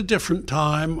a different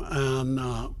time,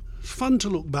 and it's fun to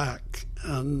look back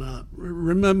and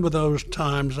remember those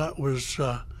times. That was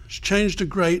it's changed a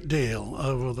great deal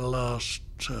over the last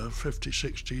 50,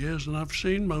 60 years, and I've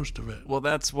seen most of it. Well,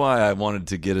 that's why I wanted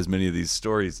to get as many of these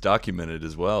stories documented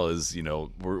as well. As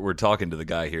we're talking to the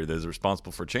guy here that's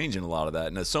responsible for changing a lot of that,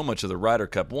 and so much of the Ryder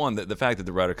Cup the fact that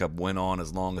the Ryder Cup went on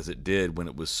as long as it did when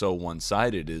it was so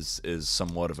one-sided is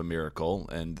somewhat of a miracle.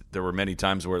 And there were many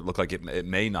times where it looked like it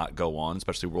may not go on,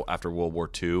 especially after World War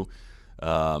II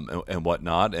and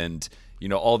whatnot. And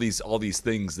all these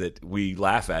things that we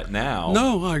laugh at now.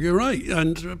 No, you're right.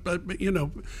 And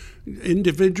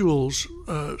individuals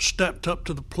stepped up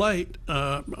to the plate.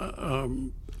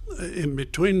 in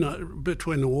between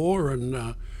the war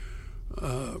and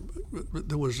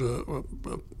there was a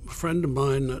friend of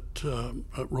mine at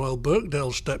Royal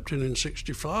Birkdale stepped in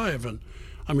 '65, and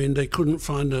I mean they couldn't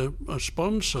find a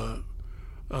sponsor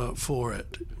for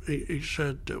it. He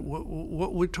said, "What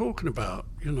are we talking about?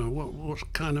 You know,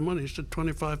 what kind of money?" He said,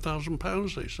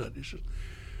 £25,000. They said. He said,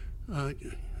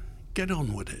 "Get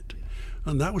on with it."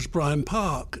 And that was Brian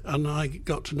Park, and I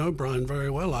got to know Brian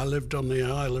very well. I lived on the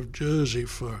Isle of Jersey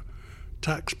for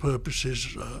tax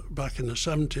purposes back in the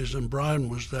 70s, and Brian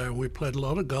was there, and we played a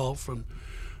lot of golf,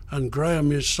 and Graham,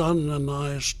 his son, and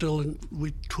I are still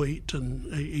we tweet,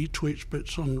 and he tweets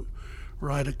bits on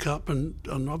Ryder Cup, and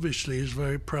obviously he's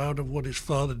very proud of what his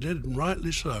father did, and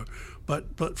rightly so.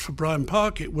 But for Brian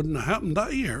Park, it wouldn't have happened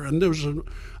that year. And there was an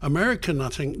American, I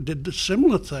think, did the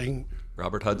similar thing.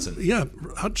 Robert Hudson. Yeah,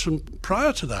 Hudson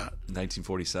prior to that.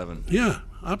 1947. Yeah,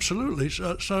 absolutely.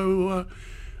 So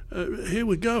here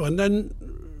we go.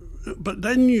 But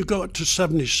then you got to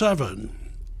 77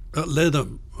 at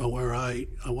Lytham, where I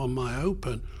won my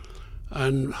Open,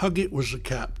 and Huggett was the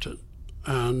captain,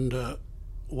 and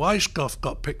Weisskopf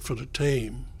got picked for the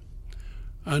team,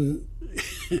 and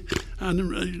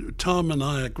Tom and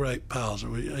I are great pals.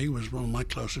 He was one of my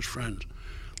closest friends,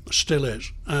 still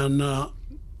is, and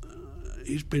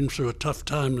he's been through a tough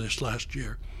time this last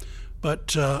year,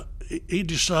 but he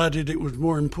decided it was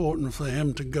more important for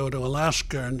him to go to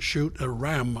Alaska and shoot a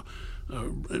ram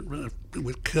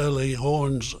with curly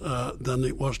horns than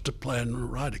it was to play in the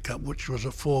Ryder Cup, which was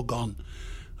a foregone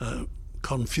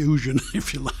confusion,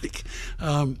 if you like.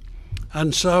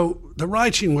 And so the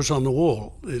writing was on the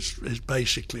wall, is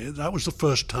basically. That was the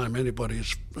first time anybody,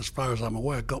 as far as I'm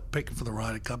aware, got picked for the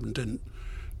Ryder Cup and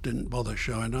didn't bother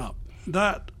showing up.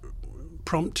 That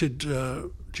prompted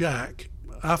Jack,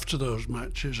 after those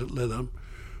matches at Lytham,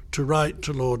 to write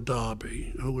to Lord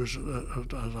Derby, who was,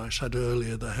 as I said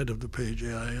earlier, the head of the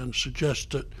PGA, and suggest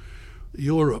that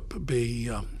Europe be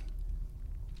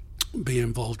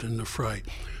involved in the fray.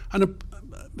 And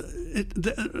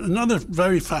another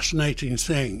very fascinating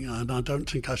thing, and I don't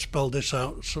think I spelled this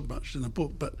out so much in the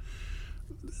book, but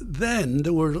then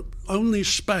there were only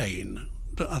Spain,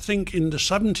 that I think in the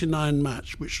 79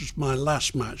 match, which was my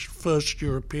last match, first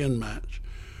European match,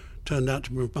 turned out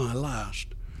to be my last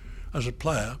as a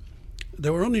player,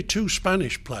 there were only two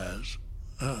Spanish players,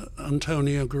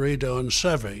 Antonio Garrido and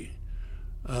Seve.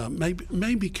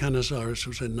 Maybe Canizares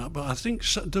was in that, but I think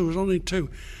there was only two.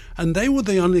 And they were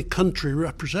the only country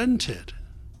represented.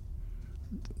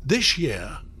 This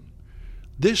year,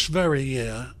 this very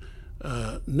year,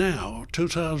 now,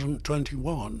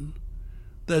 2021,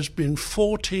 there's been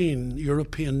 14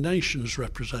 European nations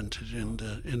represented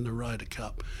in the Ryder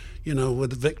Cup. You know,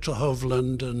 with Victor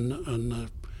Hovland and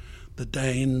the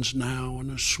Danes now and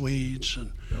the Swedes.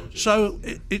 And so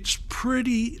it's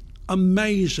pretty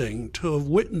amazing to have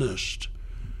witnessed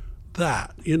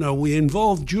that. You know, we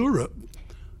involved Europe,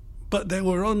 but there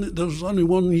was only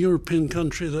one European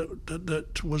country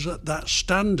that was at that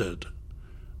standard.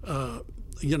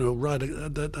 You know,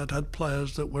 that had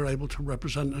players that were able to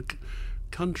represent a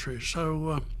country.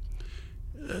 So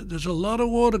there's a lot of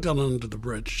water gone under the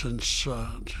bridge since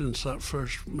that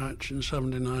first match in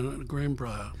 '79 at the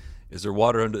Greenbrier. Is it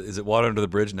water under the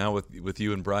bridge now with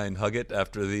you and Brian Huggett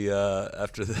after the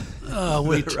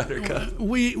Ryder Cup?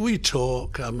 We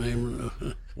talk. I mean,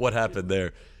 what happened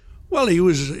there? Well, he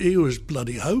was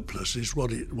bloody hopeless. Is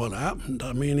what happened.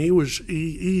 I mean,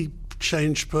 he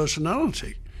changed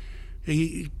personality.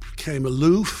 He became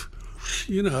aloof.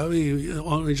 You know, he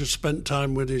only just spent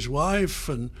time with his wife,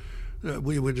 and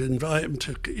we would invite him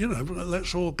to, you know,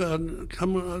 let's all go and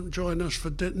come and join us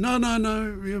for dinner.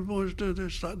 No, you boys do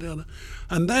this, that, the other.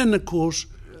 And then, of course,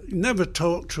 he never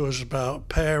talked to us about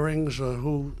pairings or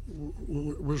who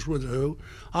was with who.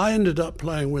 I ended up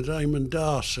playing with Eamon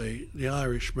Darcy, the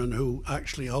Irishman, who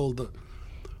actually held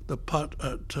the putt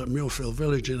at Muirfield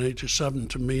Village in '87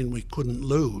 to mean we couldn't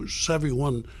lose.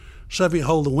 Seve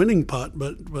held the winning putt,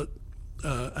 but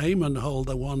Eamon held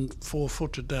the one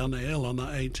 4-footer down the hill on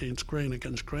that 18th green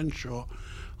against Crenshaw.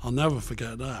 I'll never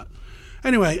forget that.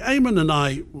 Anyway, Eamon and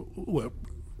I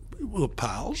were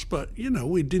pals, but, you know,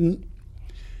 we didn't,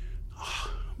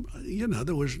 you know,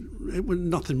 it was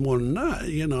nothing more than that.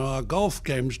 You know, our golf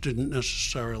games didn't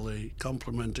necessarily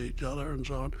complement each other and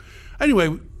so on.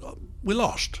 Anyway, we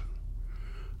lost.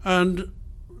 And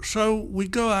so we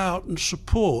go out and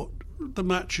support the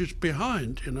matches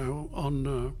behind, you know,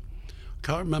 on...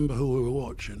 can't remember who we were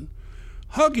watching.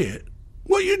 Huggett,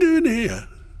 what are you doing here?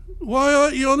 Why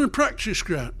aren't you on the practice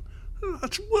ground?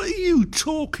 What are you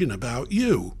talking about,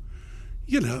 you?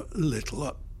 You know,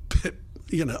 little pip,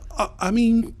 you know, I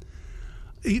mean,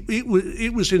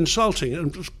 it was insulting,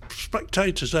 and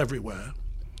spectators everywhere.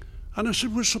 And I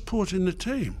said, we're supporting the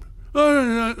team.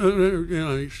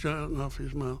 Oh, he's shouting off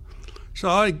his mouth. So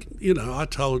I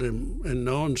told him in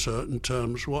no uncertain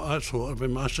terms what I thought of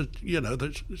him. I said,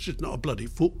 this is not a bloody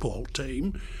football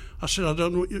team. I said, I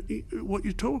don't know what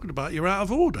you're talking about. You're out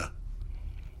of order.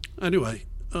 Anyway,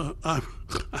 I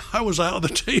was out of the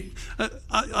team.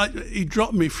 He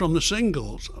dropped me from the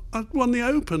singles. I won the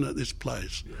Open at this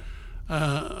place.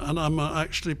 And I'm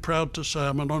actually proud to say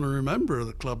I'm an honorary member of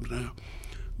the club now.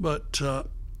 But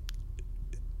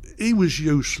he was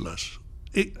useless.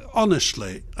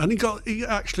 Honestly, and he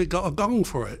actually got a gong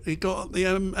for it. He got the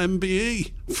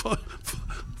MBE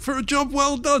for a job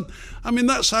well done. I mean,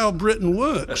 that's how Britain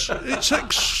works. It's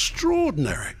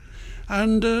extraordinary.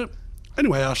 And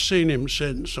anyway, I've seen him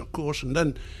since, of course, and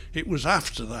then it was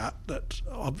after that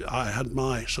I had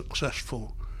my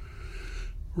successful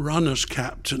run as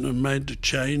captain and made the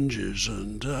changes,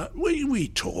 and we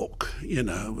talk,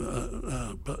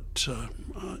 but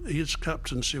his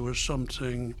captaincy was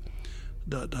something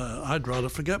that I'd rather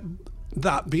forget.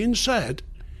 That being said,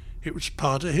 it was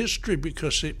part of history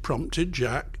because it prompted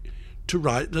Jack to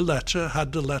write the letter.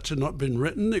 Had the letter not been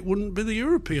written, it wouldn't be the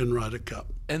European Ryder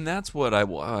Cup. And that's what I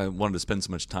wanted to spend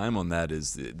so much time on. That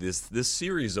is this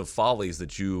series of follies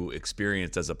that you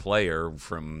experienced as a player,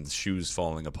 from shoes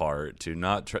falling apart to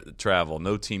not travel,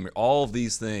 no team. All of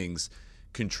these things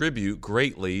contribute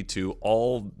greatly to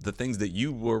all the things that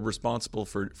you were responsible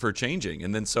for changing.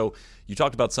 And then so you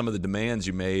talked about some of the demands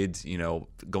you made,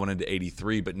 going into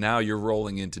 83, but now you're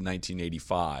rolling into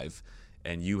 1985,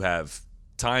 and you have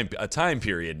a time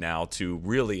period now to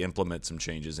really implement some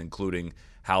changes, including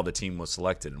how the team was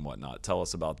selected and whatnot. Tell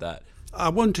us about that. I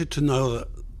wanted to know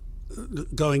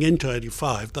that going into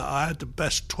 85 that I had the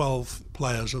best 12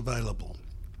 players available.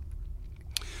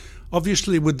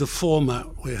 Obviously, with the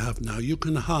format we have now, you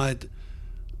can hide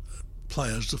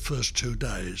players the first 2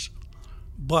 days,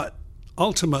 but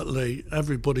ultimately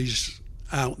everybody's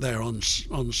out there on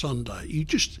Sunday.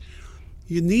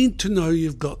 You need to know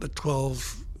you've got the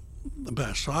 12 the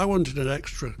best. So I wanted an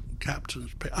extra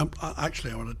captain's pick. I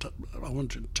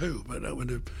wanted 2, but that would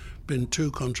have been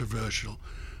too controversial.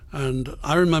 And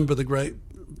I remember the great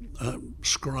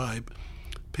scribe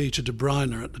Peter de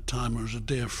Bruyne at the time, who was a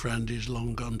dear friend. He's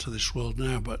long gone to this world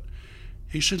now, but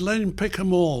he said, let him pick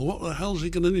them all. What the hell's he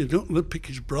going to do? He's not going to pick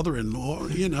his brother-in-law,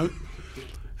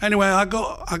 Anyway, I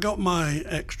got my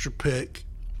extra pick,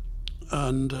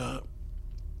 and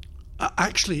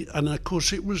and of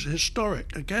course it was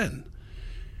historic again,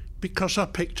 because I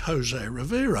picked Jose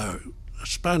Rivero, a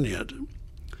Spaniard,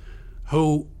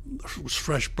 who was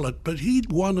fresh blood, but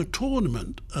he'd won a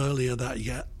tournament earlier that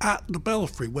year at the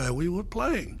Belfry where we were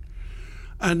playing,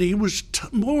 and he was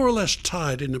more or less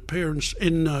tied in appearance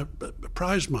in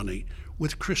prize money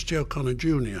with Christy O'Connor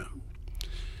Jr.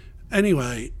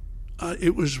 Anyway,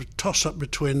 it was a toss-up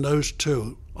between those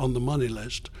two on the money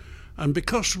list, and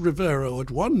because Rivero had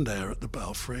won there at the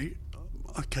Belfry,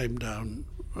 I came down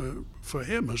for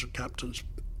him as a captain's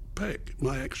pick,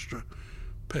 my extra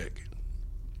pick.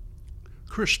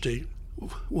 Christie,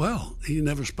 well, he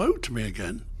never spoke to me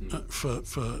again for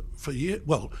years.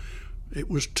 Well, it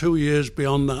was 2 years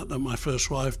beyond that my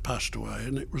first wife passed away,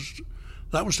 and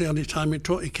that was the only time he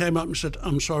talked. He came up and said,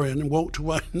 "I'm sorry," and he walked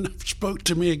away and never spoke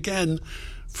to me again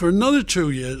for another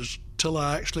 2 years till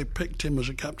I actually picked him as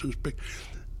a captain's pick.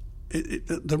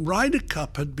 The Ryder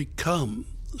Cup had become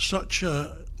such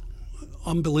a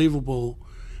unbelievable.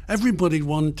 Everybody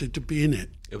wanted to be in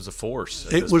it. It was a force.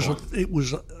 It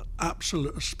was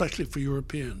absolute, especially for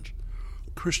Europeans.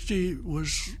 Christie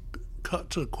was cut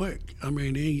to the quick. I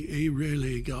mean, he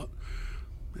really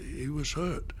he was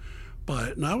hurt by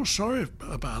it, and I was sorry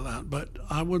about that. But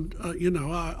I would,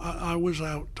 I was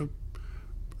out to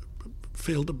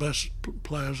field the best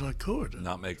players I could.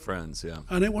 Not make friends, yeah.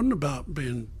 And it wasn't about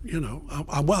being,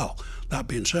 well, that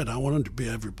being said, I wanted to be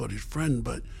everybody's friend,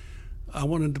 but I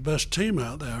wanted the best team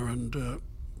out there, and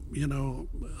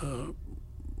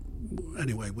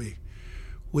anyway,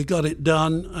 we got it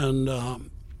done, and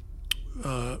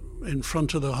in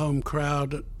front of the home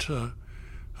crowd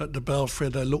at the Belfry,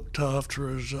 they looked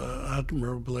after us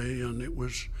admirably, and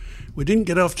we didn't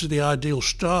get off to the ideal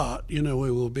start. We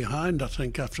were behind, I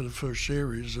think, after the first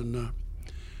series, and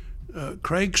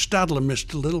Craig Stadler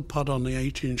missed a little putt on the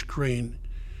 18th green,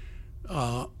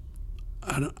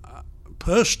 and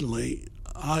personally,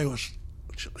 I was,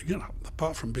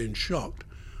 apart from being shocked,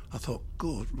 I thought,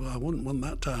 good, well, I wouldn't want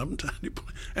that to happen to anybody.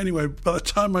 Anyway, by the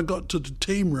time I got to the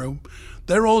team room,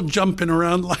 they're all jumping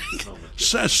around like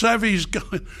Savvy's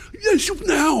going, yes,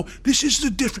 now, this is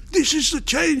the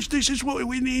change, this is what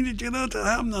we needed, to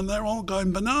happen. And they're all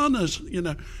going bananas,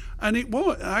 And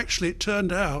it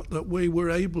turned out that we were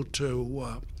able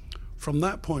to, from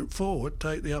that point forward,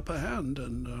 take the upper hand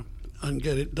and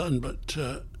get it done. But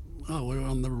we're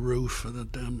on the roof of the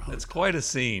damn hotel. It's quite a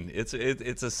scene. It's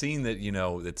a scene that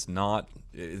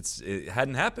it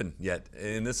hadn't happened yet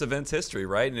in this event's history,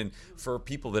 right? And for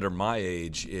people that are my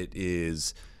age,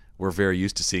 we're very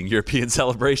used to seeing European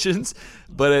celebrations,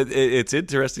 but it's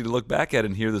interesting to look back at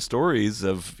and hear the stories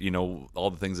of all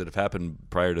the things that have happened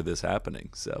prior to this happening.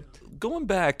 So going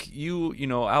back,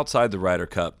 outside the Ryder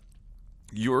Cup,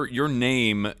 your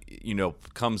name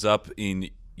comes up in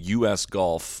U.S.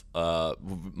 golf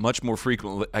much more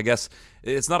frequently. I guess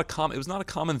it was not a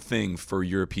common thing for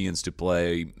Europeans to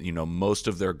play most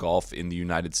of their golf in the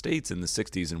United States in the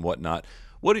 60s and whatnot.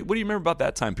 What do you remember about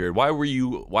that time period?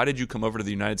 Why did you come over to the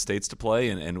United States to play,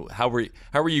 and how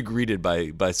were you greeted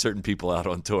by certain people out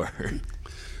on tour?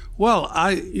 Well,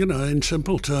 in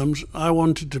simple terms, I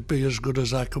wanted to be as good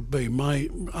as I could be.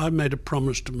 I made a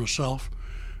promise to myself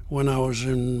when I was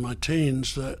in my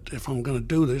teens that if I'm going to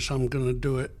do this, I'm going to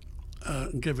do it,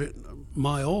 give it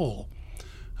my all.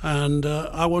 And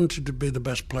I wanted to be the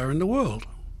best player in the world.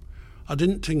 I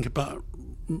didn't think about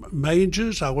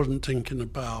majors. I wasn't thinking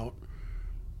about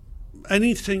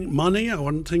anything, money. I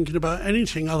wasn't thinking about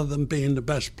anything other than being the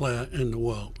best player in the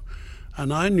world.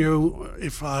 And I knew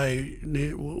if I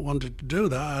wanted to do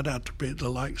that, I'd have to beat the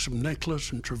likes of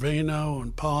Nicklaus and Trevino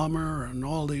and Palmer and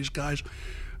all these guys.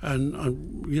 And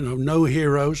no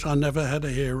heroes. I never had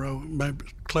a hero. My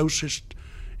closest,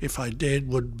 if I did,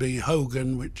 would be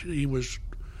Hogan, which he was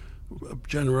a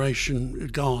generation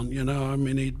gone.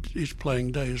 His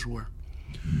playing days were.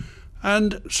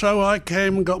 And so I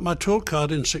came and got my tour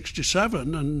card in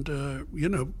 '67,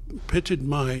 and pitted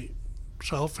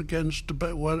myself against the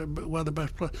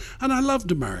best players. And I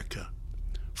loved America.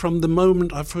 From the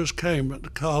moment I first came at the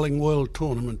Carling World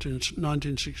Tournament in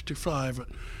 1965 at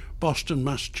Boston,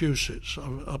 Massachusetts,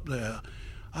 up there.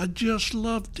 I just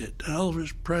loved it.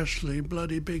 Elvis Presley,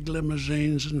 bloody big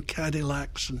limousines and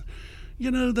Cadillacs, and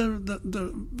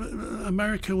the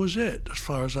America was it as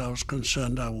far as I was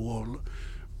concerned. I wore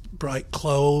bright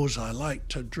clothes. I liked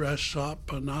to dress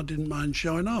up, and I didn't mind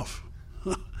showing off.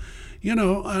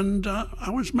 And I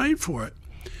was made for it.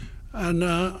 And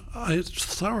I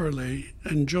thoroughly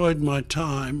enjoyed my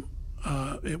time.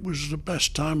 It was the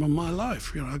best time of my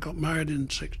life. I got married in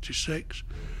 '66.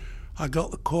 I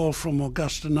got the call from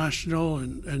Augusta National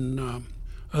in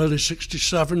early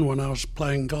 '67 when I was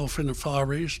playing golf in the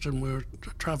Far East, and we were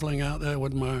traveling out there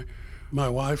with my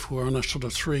wife. We were on a sort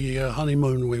of 3-year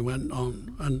honeymoon we went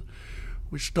on, and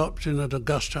we stopped in at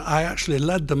Augusta. I actually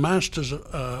led the Masters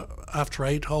after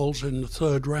 8 holes in the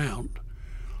 3rd round.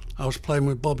 I was playing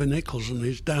with Bobby Nichols, and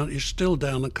he's still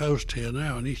down the coast here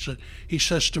now. And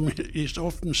he's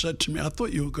often said to me, "I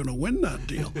thought you were going to win that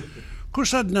deal." Of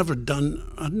course, I'd never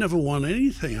won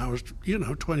anything. I was,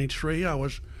 23. I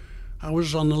was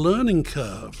on the learning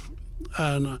curve,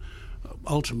 and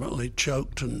ultimately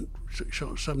choked and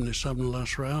shot 77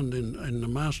 last round in the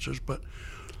Masters. But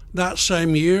that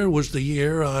same year was the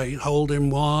year I holed in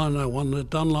one. I won the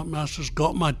Dunlop Masters,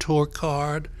 got my tour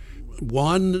card.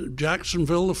 Won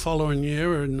Jacksonville the following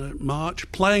year in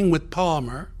March, playing with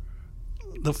Palmer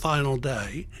the final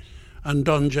day, and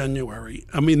done January.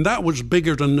 I mean, that was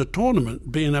bigger than the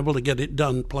tournament, being able to get it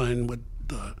done playing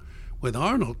with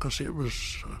Arnold, because it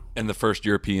was... and the first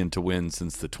European to win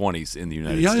since the 20s in the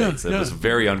United States. That was a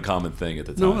very uncommon thing at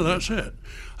the time. No, that's it.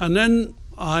 And then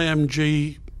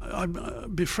IMG, I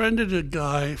befriended a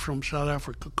guy from South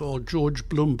Africa called George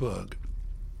Bloomberg,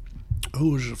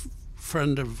 who was a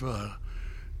friend of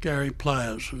Gary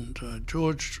Players, and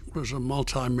George was a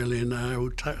multi-millionaire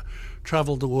who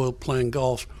traveled the world playing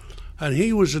golf, and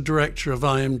he was a director of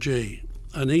IMG,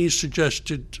 and he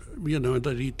suggested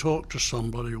that he talk to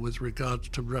somebody with regards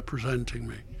to representing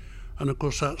me, and of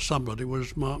course that somebody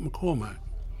was Mark McCormack,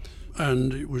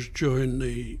 and it was during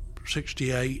the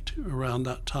 '68, around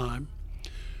that time,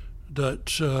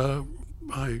 that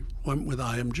I went with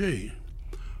IMG.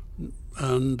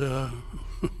 And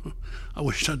I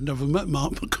wish I'd never met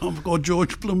Mark McCormack or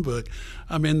George Bloomberg.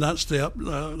 I mean, that's the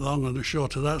long and the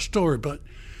short of that story. But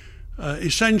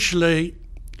essentially,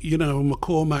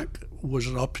 McCormack was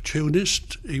an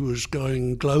opportunist. He was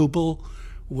going global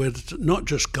with not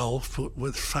just golf, but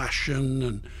with fashion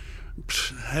and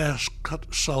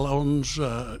haircut salons.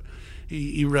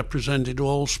 He represented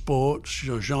all sports,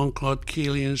 Jean-Claude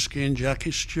Keely in skiing,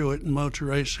 Jackie Stewart in motor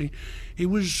racing. He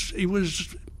was.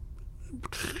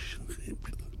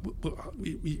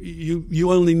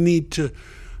 You only need to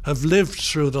have lived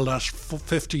through the last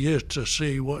 50 years to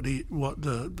see what the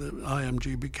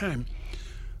IMG became.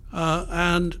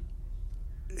 And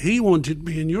he wanted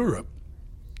me in Europe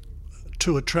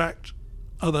to attract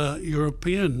other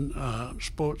European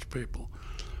sports people.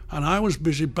 And I was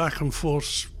busy back and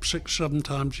forth 6-7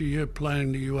 times a year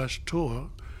playing the US tour,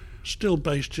 still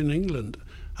based in England.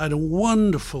 I had a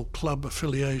wonderful club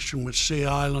affiliation with Sea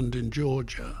Island in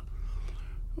Georgia,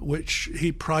 which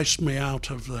he priced me out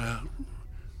of there.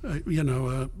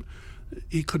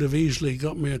 He could have easily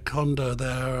got me a condo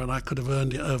there, and I could have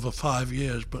earned it over 5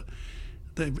 years, but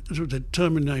the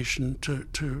determination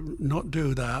to not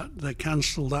do that, they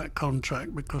cancelled that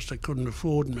contract because they couldn't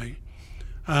afford me.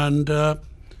 And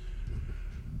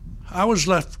I was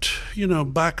left,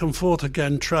 back and forth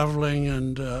again, traveling,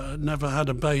 and never had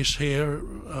a base here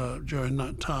during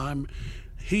that time.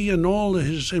 He and all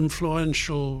his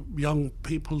influential young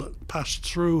people that passed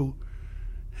through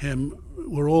him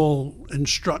were all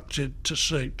instructed to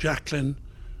say, Jacklin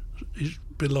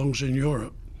belongs in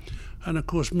Europe. And of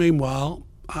course, meanwhile,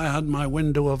 I had my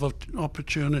window of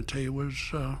opportunity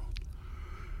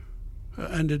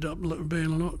ended up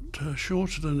being a lot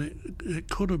shorter than it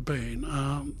could have been.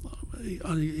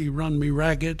 He run me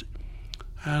ragged,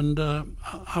 and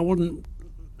I wasn't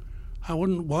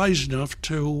wise enough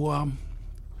to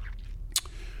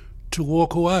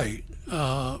walk away.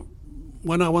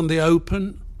 When I won the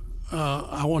Open,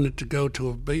 I wanted to go to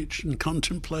a beach and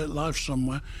contemplate life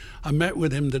somewhere. I met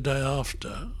with him the day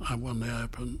after I won the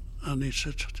Open, and he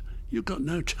said, "You've got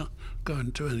no chance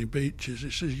going to any beaches." He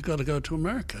says, "You've got to go to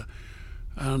America."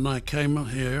 And I came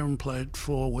here and played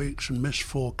 4 weeks and missed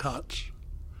 4 cuts.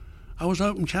 I was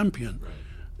Open champion,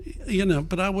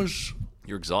 but I was...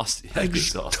 You're exhausted. Yeah,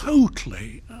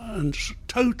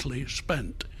 totally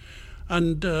spent.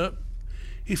 And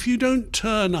if you don't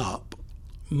turn up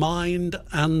mind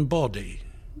and body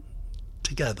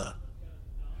together,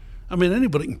 I mean,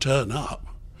 anybody can turn up,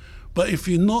 but if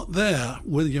you're not there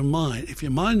with your mind, if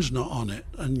your mind's not on it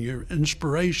and your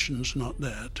inspiration's not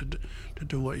there to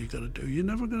do what you got to do,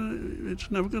 it's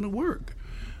never gonna work.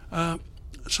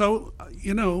 So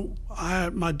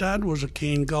my dad was a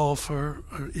keen golfer.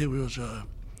 He was a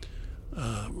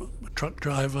truck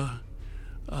driver,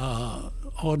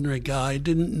 ordinary guy.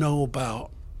 Didn't know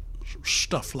about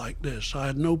stuff like this. I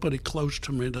had nobody close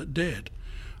to me that did.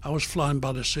 I was flying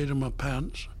by the seat of my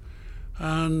pants.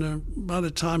 And by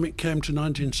the time it came to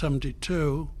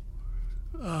 1972,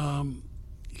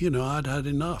 I'd had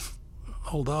enough.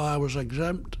 Although I was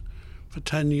exempt for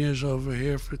 10 years over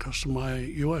here because of my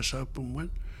US Open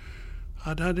win,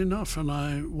 I'd had enough, and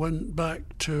I went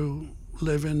back to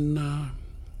live in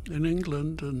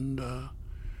England, and it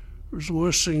was the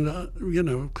worst thing that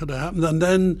could have happened. And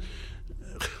then,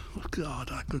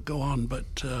 God, I could go on,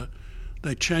 but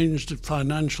they changed the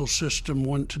financial system,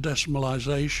 went to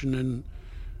decimalisation, and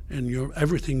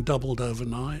everything doubled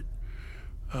overnight.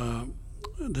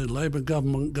 The Labour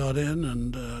government got in,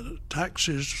 and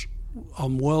taxes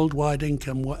on worldwide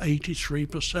income were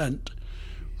 83%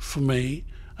 for me,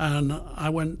 and I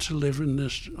went to live in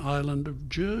this island of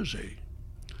Jersey,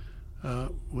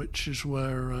 which is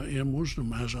where Ian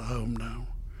Woosnam has a home now.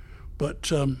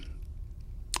 But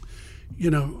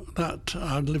that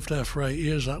I'd lived there for 8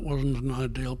 years. That wasn't an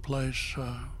ideal place.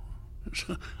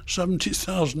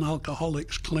 70,000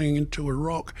 alcoholics clinging to a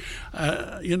rock.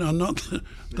 Not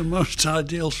the most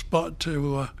ideal spot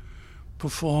to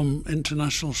perform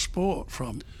international sport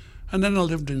from. And then I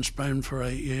lived in Spain for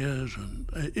 8 years, and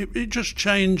it just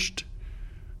changed.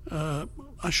 I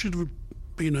should have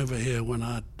been over here when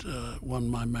I'd won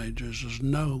my majors. There's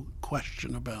no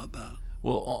question about that.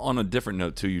 Well, on a different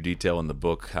note, too, you detail in the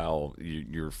book how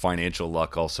your financial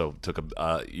luck also took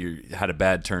you had a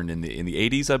bad turn in the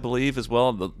 80s, I believe, as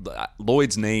well.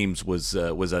 Lloyd's Names was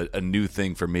a new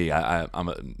thing for me.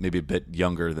 I'm maybe a bit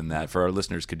younger than that. For our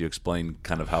listeners, could you explain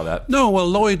kind of how that? No, well,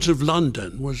 Lloyd's of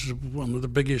London was one of the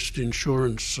biggest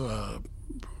insurance. All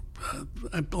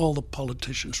the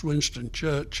politicians, Winston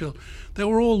Churchill, they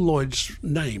were all Lloyd's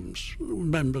names,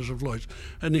 members of Lloyd's,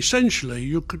 and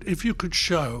essentially, if you could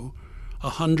show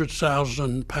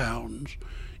 £100,000,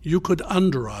 you could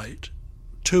underwrite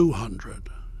 200,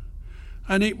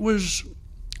 and it was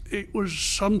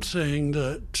something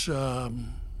that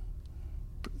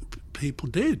people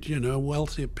did.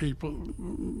 Wealthy people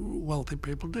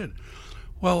did.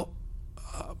 Well,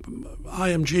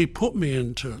 IMG put me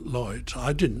into Lloyd's.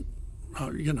 I didn't.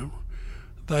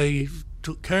 They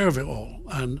took care of it all,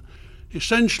 and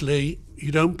essentially,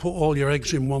 you don't put all your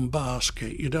eggs in one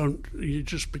basket. You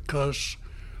just because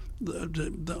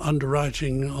the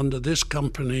underwriting under this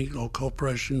company or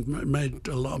corporation made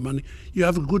a lot of money, you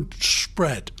have a good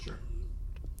spread.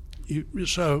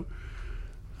 Sure.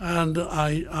 And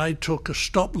I took a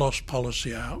stop-loss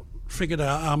policy out, figured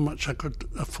out how much I could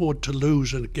afford to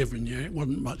lose in a given year. It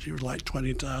wasn't much, it was like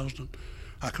 20,000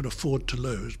 I could afford to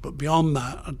lose. But beyond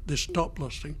that, this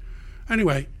stop-loss thing.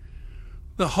 Anyway,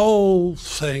 the whole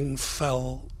thing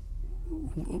fell,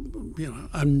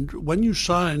 and when you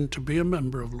signed to be a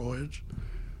member of Lloyd's,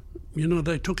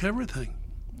 they took everything.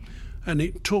 And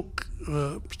it took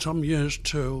some years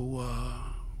to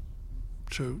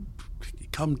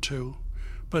come to,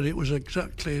 but it was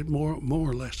exactly, more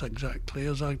or less exactly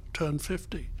as I turned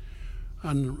 50.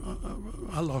 And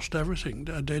I lost everything.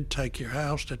 They'd take your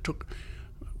house,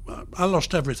 I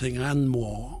lost everything and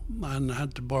more, and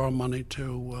had to borrow money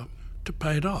to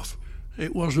pay it off.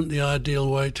 It wasn't the ideal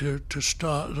way to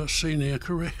start a senior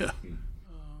career.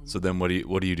 So then what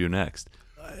do you do next?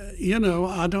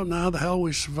 I don't know how the hell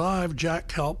we survived.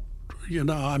 Jack helped.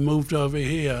 I moved over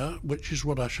here, which is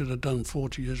what I should have done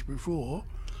 40 years before.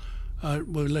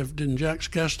 We lived in Jack's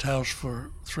guest house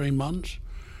for 3 months.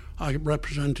 I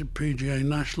represented PGA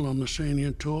National on the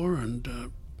senior tour,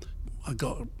 and I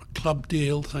got a club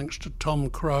deal thanks to Tom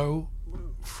Crow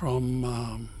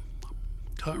from,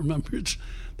 can't remember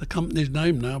the company's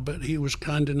name now, but he was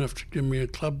kind enough to give me a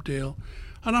club deal.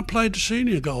 And I played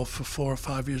senior golf for 4 or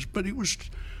 5 years, but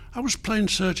I was playing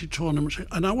 30 tournaments,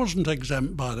 and I wasn't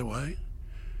exempt, by the way,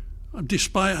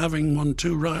 despite having won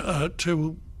two,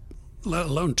 let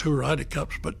alone 2 Ryder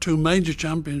Cups, but 2 major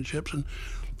championships, and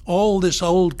all this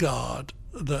old guard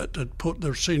that had put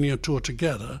the senior tour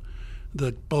together,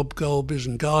 the Bob Golbys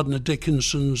and Gardner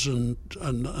Dickinsons and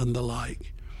the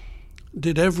like,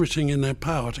 did everything in their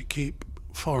power to keep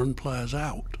foreign players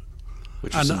out.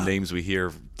 Which are some names we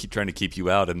hear trying to keep you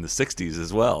out in the 60s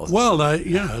as well. Well,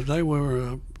 they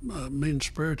were a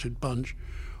mean-spirited bunch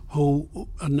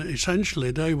and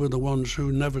essentially they were the ones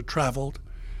who never traveled.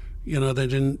 They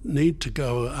didn't need to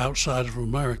go outside of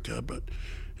America, but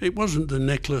it wasn't the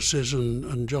Nicklases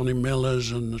and Johnny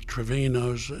Millers and the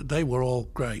Trevinos. They were all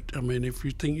great. I mean, if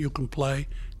you think you can play,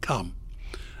 come.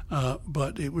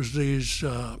 But it was these,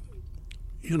 as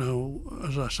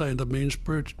I say, the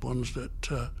mean-spirited ones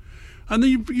that... and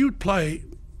then you'd play,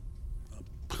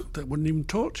 they wouldn't even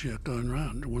talk to you going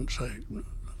around. They wouldn't say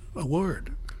a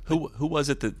word. Who was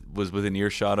it that was within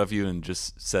earshot of you and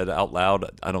just said out loud,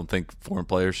 I don't think foreign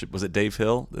players should... Was it Dave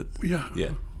Hill? Yeah.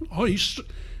 Oh,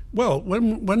 well,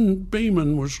 when we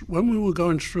were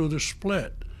going through the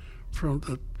split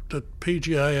from the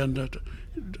PGA and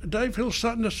Dave Hill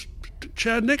sat in the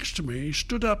chair next to me. He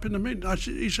stood up in the meeting.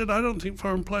 He said, I don't think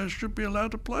foreign players should be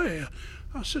allowed to play here.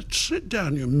 I said, sit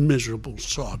down, you miserable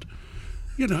sod.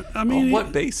 On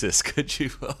what basis could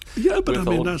you? But I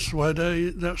mean, that's the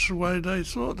way they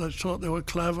thought. They thought they were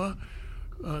clever,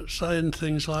 saying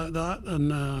things like that,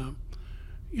 and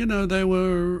they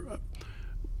were.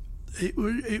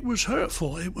 It was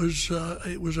hurtful. It was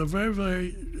a very,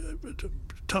 very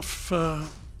tough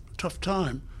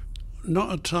time.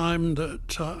 Not a time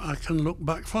that I can look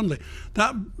back fondly.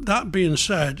 That being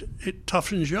said, it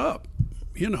toughens you up.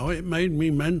 It made me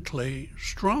mentally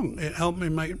strong. It helped me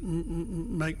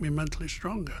make me mentally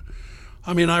stronger.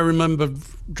 I mean, I remember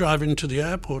driving to the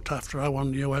airport after I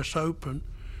won the U.S. Open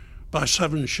by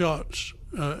 7 shots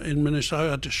in Minnesota.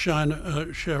 I had to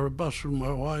share a bus with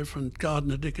my wife, and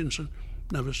Gardner Dickinson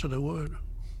never said a word.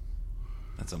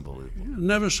 That's unbelievable.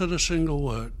 Never said a single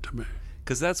word to me.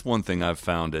 Because that's one thing I've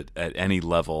found at any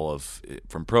level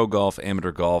from pro golf,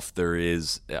 amateur golf, there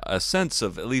is a sense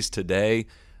of, at least today,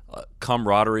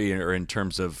 camaraderie, or in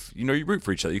terms of, you root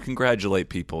for each other, you congratulate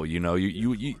people, you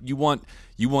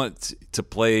want to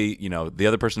play, the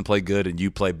other person play good and you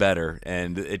play better,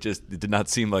 and it did not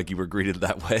seem like you were greeted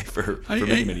that way for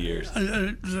many years.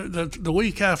 The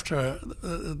week after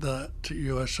the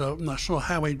US Open, I saw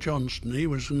Howie Johnson. He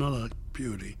was another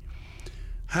beauty.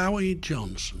 Howie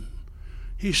Johnson.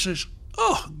 He says,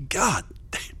 "Oh God,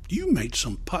 you made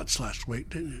some putts last week,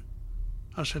 didn't you?"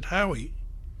 I said, "Howie,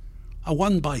 I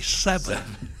won by 7.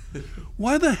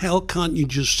 Why the hell can't you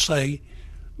just say,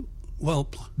 well,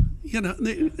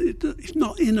 it's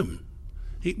not in them.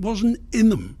 It wasn't in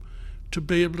them to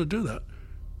be able to do that."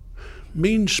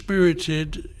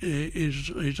 Mean-spirited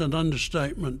is an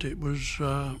understatement. It was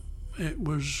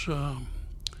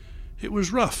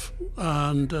rough,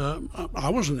 and I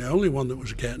wasn't the only one that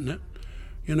was getting it.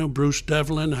 Bruce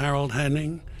Devlin, Harold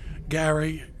Henning,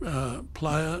 Gary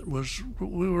Player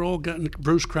we were all getting,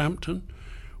 Bruce Crampton,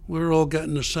 we were all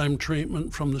getting the same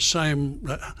treatment from the same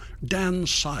Dan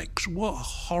Sykes. What a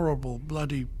horrible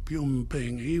bloody human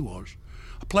being he was.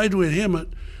 I played with him at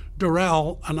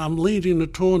Doral, and I'm leading the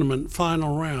tournament,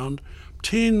 final round,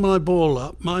 teeing my ball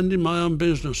up, minding my own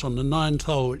business on the 9th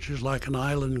hole, which is like an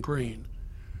island green.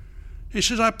 He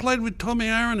says, I played with Tommy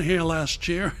Aaron here last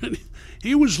year, and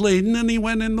he was leading, and he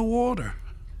went in the water.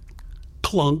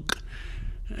 Clunk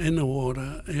in the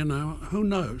water, who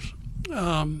knows?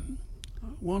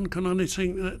 One can only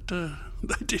think that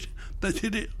they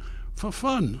did it for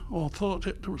fun, or thought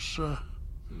it was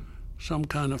some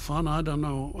kind of fun. I don't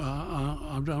know.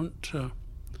 I don't.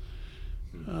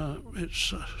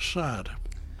 It's sad.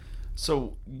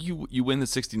 So you win the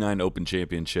 '69 Open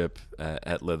Championship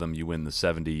at Lytham. You win the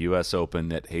 '70 U.S.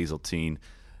 Open at Hazeltine,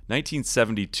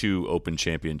 1972 Open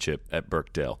Championship at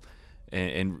Birkdale.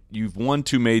 And you've won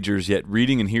 2 majors, yet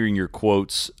reading and hearing your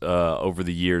quotes over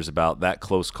the years about that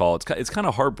close call, it's kind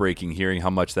of heartbreaking hearing how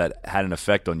much that had an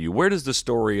effect on you. Where does the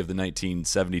story of the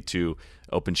 1972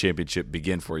 Open Championship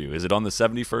begin for you? Is it on the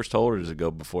 71st hole, or does it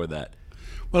go before that?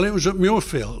 Well, it was at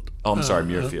Muirfield. Oh, I'm sorry,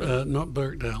 Muirfield. Not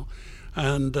Birkdale.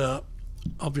 And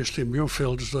obviously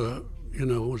Muirfield's,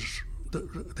 was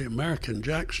the American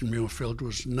Jackson Muirfield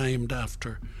was named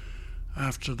after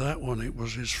that one. It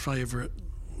was his favourite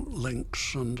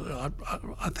links, and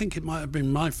I think it might have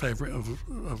been my favourite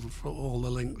of all the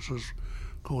links as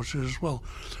courses as well.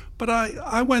 But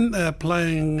I went there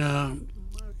playing, I'd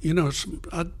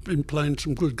been playing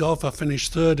some good golf. I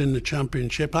finished 3rd in the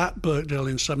championship at Birkdale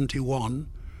in '71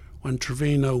 when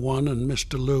Trevino won and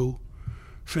Mr. Liu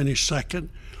finished 2nd.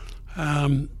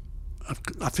 I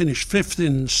finished 5th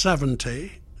in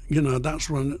 '70. That's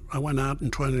when I went out in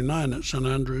 '29 at St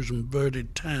Andrews and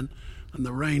birdied 10. And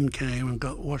the rain came and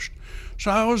got washed.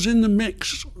 So I was in the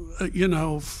mix,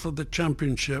 for the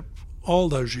championship all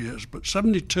those years. But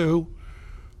 '72,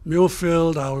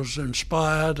 Muirfield, I was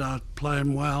inspired. I was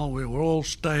playing well. We were all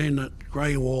staying at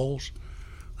Grey Walls,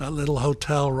 that little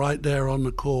hotel right there on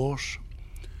the course.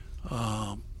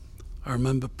 I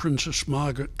remember Princess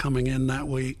Margaret coming in that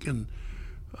week and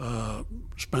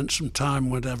spent some time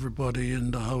with everybody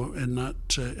in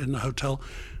the hotel.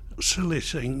 Silly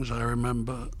things I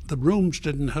remember. The rooms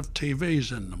didn't have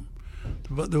TVs in them,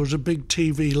 but there was a big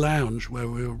TV lounge where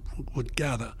we would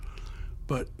gather.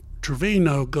 But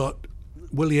Trevino got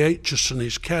Willie Aitchison,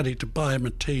 his caddy, to buy him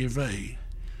a TV,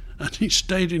 and he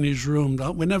stayed in his room.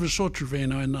 We never saw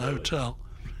Trevino in the hotel.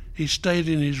 He stayed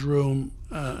in his room,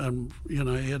 and he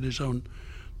had his own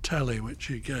telly, which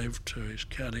he gave to his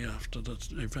caddy after the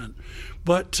event.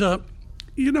 But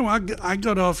I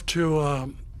got off to a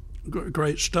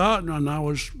great start, and I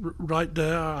was right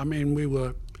there. I mean,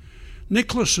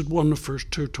 Nicholas had won the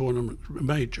first 2 tournament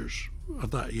majors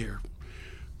of that year,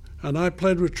 and I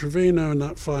played with Trevino in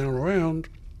that final round,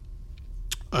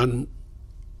 and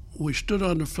we stood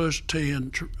on the first tee,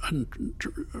 and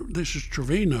this is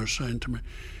Trevino saying to me,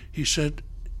 he said,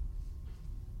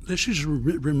 this is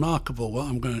remarkable what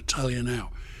I'm going to tell you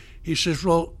now. He says,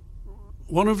 well,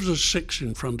 one of us is 6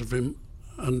 in front of him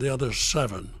and the other's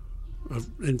 7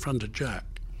 in front of Jack,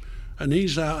 and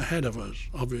he's out ahead of us,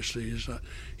 obviously.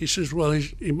 He says, well,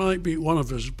 he might beat one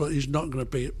of us, but he's not going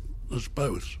to beat us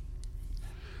both.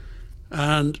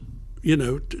 And,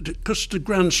 because the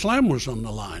Grand Slam was on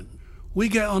the line, we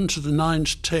get onto the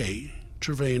 9th tee,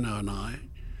 Trevino and I,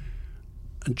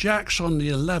 and Jack's on the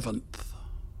 11th,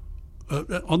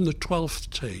 on the 12th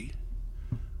tee,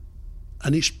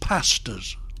 and he's passed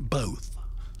us both.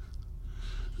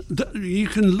 You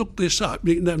can look this up.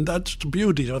 That's the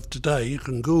beauty of today. You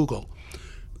can Google.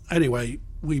 Anyway,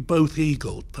 we both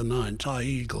eagled the 9th. I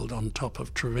eagled on top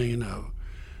of Trevino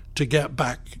to get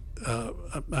back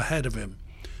ahead of him.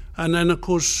 And then, of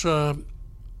course, that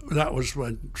was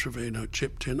when Trevino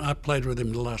chipped in. I played with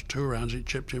him the last 2 rounds. He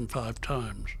chipped in 5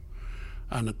 times.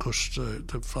 And, of course,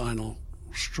 the final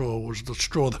straw was the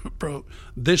straw that broke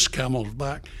this camel's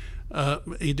back.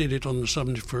 He did it on the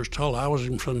 71st hole. I was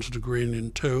in front of the green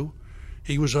in 2.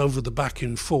 He was over the back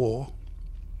in 4.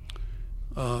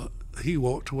 He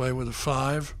walked away with a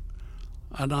 5,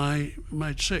 and I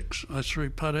made 6. I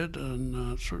 3-putted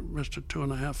and missed a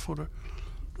 2.5 footer.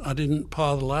 I didn't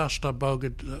par the last. I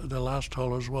bogeyed the last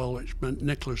hole as well, which meant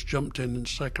Nicholas jumped in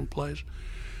 2nd place.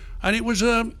 And it was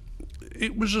a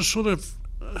sort of,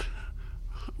 I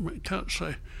can't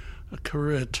say a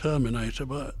career terminator,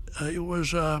 but it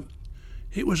was a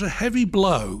heavy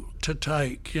blow to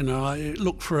take. It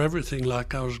looked for everything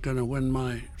like I was going to win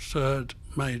my 3rd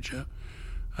major,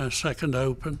 2nd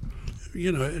Open.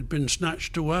 It had been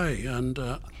snatched away, and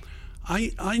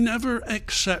I never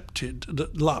accepted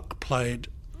that luck played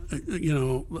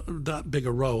that big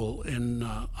a role in.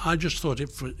 I just thought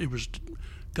it was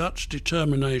guts,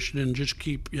 determination, and just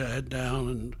keep your head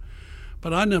down.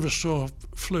 But I never saw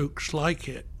flukes like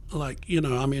it. Like,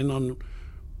 on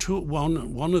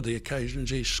one of the occasions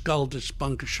he sculled this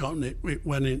bunker shot and it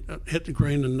went in, hit the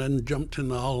green and then jumped in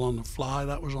the hole on the fly.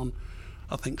 That was on,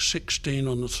 I think, 16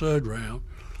 on the third round.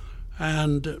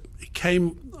 And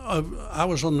I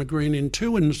was on the green in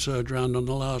 2 in the third round on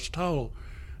the last hole.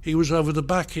 He was over the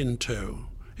back in 2.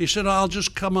 He said, I'll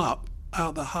just come up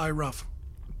out the high rough,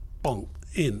 bonk,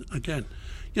 in again.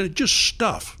 Just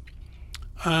stuff.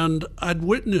 And I'd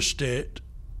witnessed it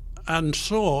and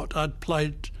thought I'd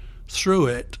played through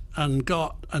it and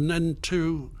then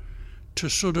to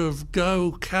sort of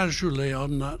go casually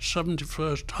on that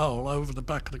 71st hole over the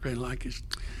back of the green like he's,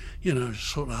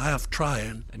 sort of half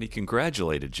trying. And he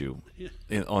congratulated you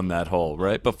on that hole,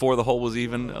 right? Before the hole was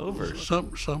even over.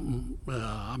 Something.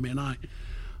 I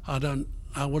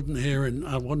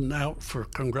wasn't out for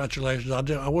congratulations.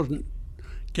 I wasn't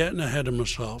getting ahead of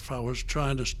myself. I was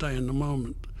trying to stay in the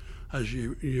moment, as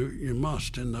you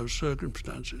must in those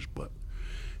circumstances. But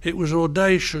it was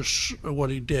audacious what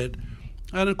he did,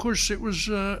 and of course it was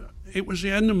the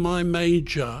end of my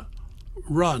major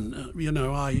run.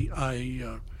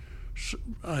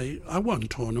 I won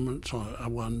tournaments. I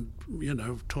won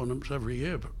tournaments every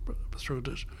year through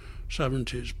the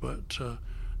 70s, but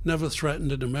never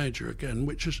threatened in a major again.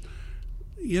 Which is,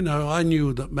 I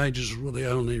knew that majors were the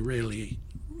only really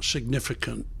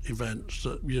significant events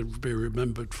that you'd be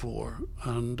remembered for,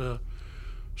 and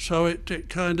so it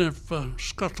kind of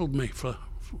scuttled me for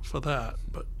that.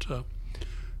 But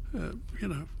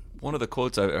one of the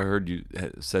quotes I heard you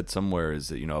said somewhere is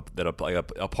that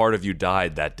that a part of you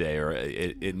died that day, or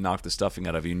it knocked the stuffing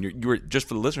out of you. And you were, just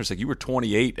for the listeners' sake, you were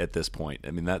 28 at this point.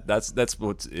 I mean that's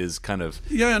what is kind of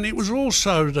and it was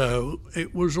also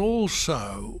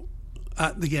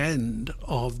at the end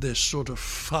of this sort of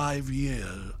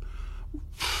 5-year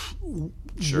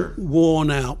worn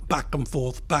out back and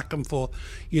forth,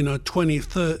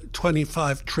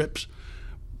 25 trips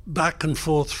back and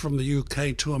forth from the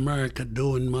UK to America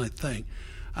doing my thing.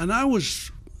 And I was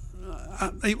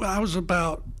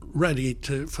about ready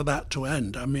for that to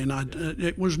end. I mean,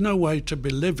 it was no way to be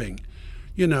living.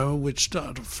 We'd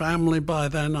started a family by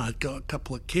then. I'd got a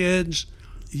couple of kids.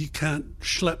 You can't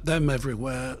schlep them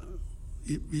everywhere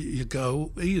you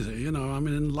go either.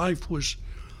 Life was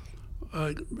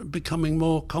becoming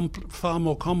far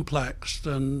more complex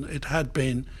than it had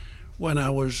been when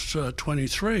I was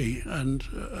 23, and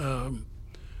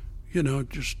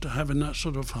just having that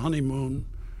sort of honeymoon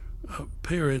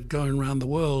period going around the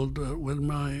world with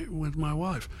my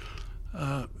wife.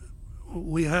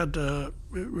 We had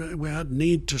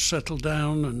need to settle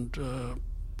down, and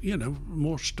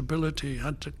more stability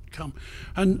had to come,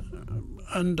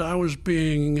 and I was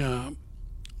being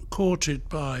courted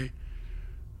by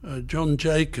John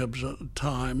Jacobs at the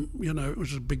time. It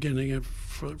was the beginning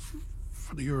for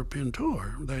the European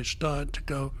tour. They started to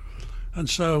go, and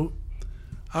so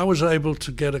I was able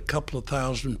to get a couple of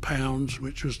 £1,000,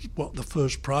 which was what the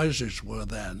first prizes were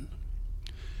then,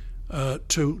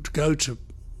 to go to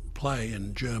play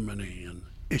in Germany and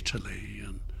Italy,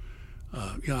 and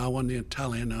I won the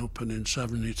Italian Open in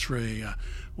 '73. I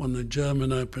won the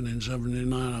German Open in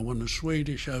 '79. I won the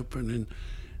Swedish Open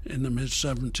in the mid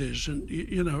 '70s, and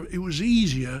it was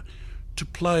easier to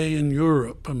play in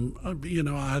Europe, and I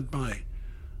had my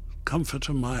comfort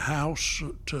of my house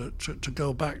to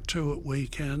go back to at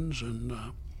weekends, and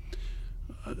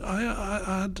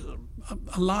I had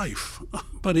a life,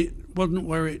 but it wasn't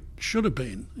where it should have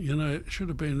been. It should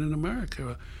have been in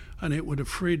America, and it would have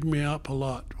freed me up a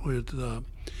lot. With the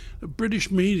British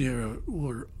media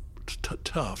were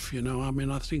tough.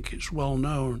 I think it's well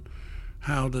known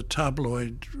how the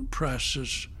tabloid press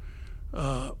is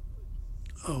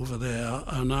over there,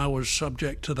 and I was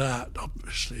subject to that,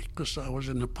 obviously, because I was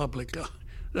in the public eye.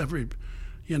 I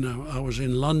was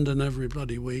in London every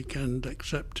bloody weekend,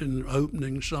 except in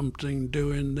opening something,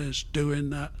 doing this,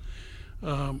 doing that.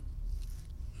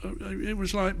 It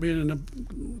was like being in a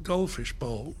goldfish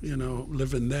bowl,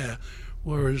 living there,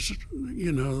 whereas,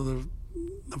 the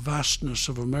vastness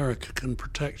of America can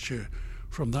protect you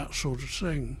from that sort of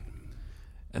thing.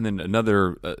 And then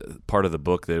another part of the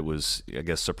book that was, I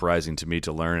guess, surprising to me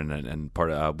to learn, and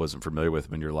part I wasn't familiar with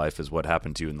in your life, is what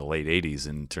happened to you in the late '80s.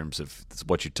 In terms of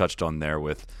what you touched on there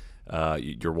with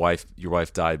your wife. Your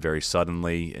wife died very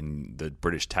suddenly, and the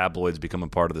British tabloids become a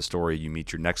part of the story. You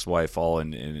meet your next wife, all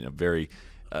in a very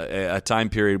a time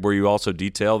period where you also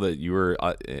detail that you were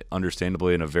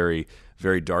understandably in a very,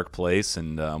 very dark place.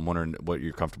 And I'm wondering what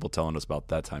you're comfortable telling us about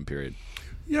that time period.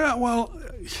 Yeah, well,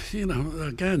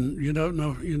 again, you don't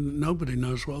know. Nobody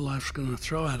knows what life's going to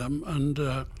throw at them. And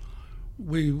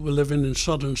we were living in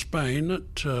southern Spain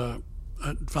at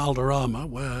Valderrama,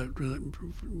 where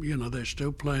they're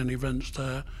still playing events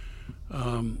there.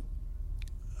 And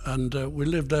we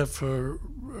lived there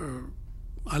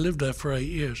I lived there for 8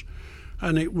 years.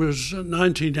 And it was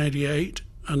 1988,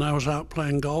 and I was out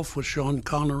playing golf with Sean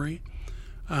Connery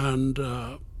and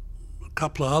a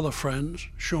couple of other friends.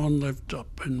 Sean lived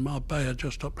up in Marbella,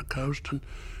 just up the coast, and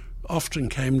often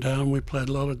came down. We played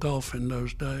a lot of golf in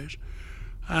those days.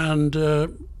 And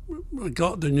we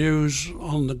got the news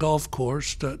on the golf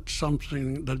course that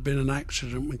there'd been an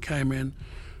accident. We came in,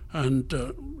 and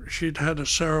she'd had a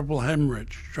cerebral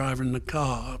hemorrhage driving the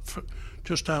car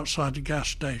just outside the gas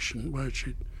station, where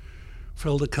she'd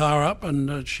filled the car up,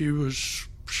 and she was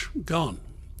gone.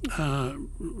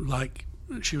 Like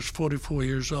she was 44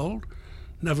 years old,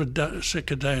 never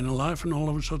sick a day in her life, and all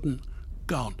of a sudden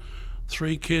gone.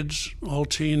 3 kids, all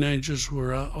teenagers,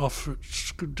 were off at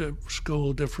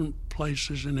school, different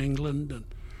places in England.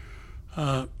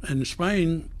 And in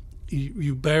Spain,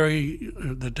 you bury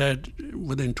the dead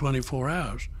within 24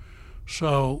 hours.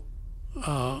 So,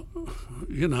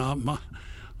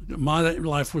 my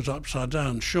life was upside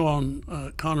down.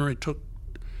 Sean Connery took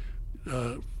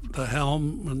the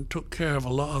helm and took care of a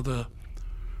lot of the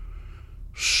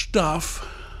stuff.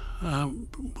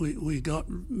 We got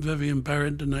Vivian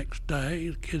buried the next day.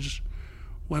 The kids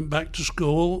went back to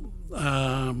school,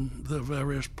 the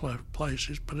various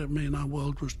places, but I mean, our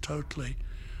world was totally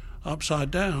upside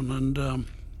down. And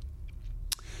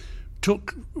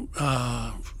took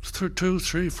through 2,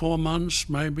 3, 4 months,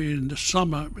 maybe in the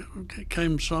summer. It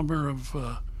came summer of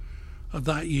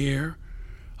that year.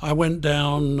 I went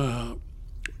down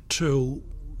to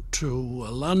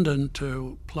London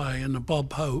to play in the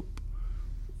Bob Hope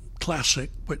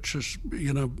Classic, which is,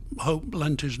 Hope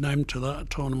lent his name to that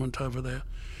tournament over there.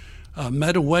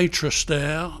 Met a waitress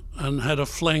there and had a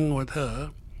fling with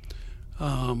her.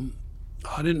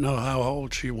 I didn't know how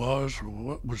old she was or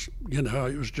what was,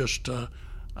 it was just, I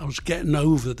was getting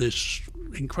over this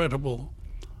incredible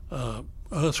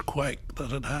earthquake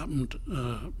that had happened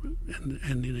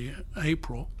in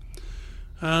April.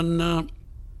 And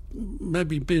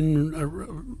maybe been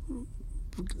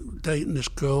dating this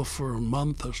girl for a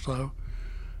month or so.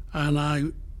 And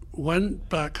I went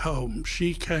back home.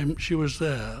 She was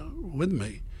there with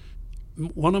me.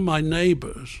 One of my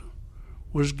neighbors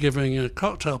was giving a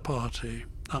cocktail party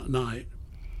that night,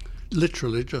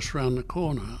 literally just round the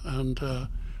corner, and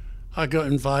I got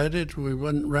invited. We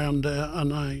went round there,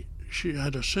 and she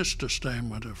had a sister staying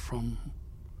with her from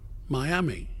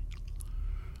Miami,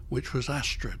 which was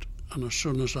Astrid. And as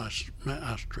soon as I met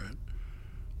Astrid,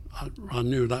 I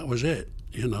knew that was it.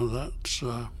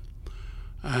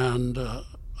 And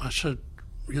I said,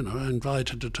 I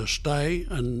invited her to stay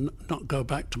and not go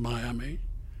back to Miami.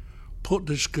 Put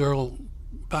this girl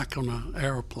back on an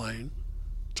aeroplane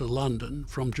to London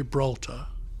from Gibraltar.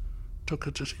 Took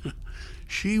her to.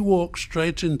 She walked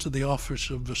straight into the office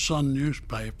of the Sun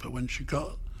newspaper when she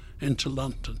got into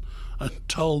London and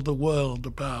told the world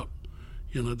about,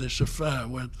 this affair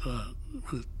with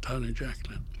Tony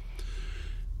Jacklin.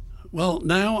 Well,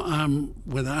 now I'm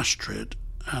with Astrid,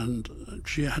 and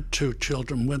she had 2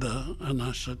 children with her, and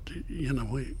I said,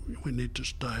 we need to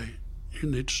stay. You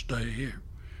need to stay here.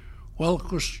 Well, of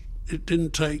course, it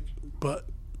didn't take but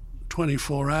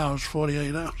 24 hours,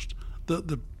 48 hours, that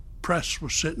the press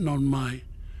was sitting on my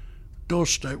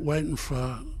doorstep waiting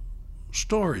for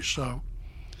stories. So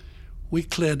we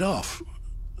cleared off,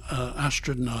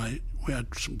 Astrid and I. We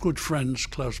had some good friends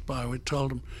close by, we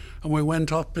told them, and we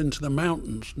went up into the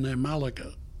mountains near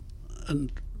Malaga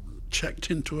and checked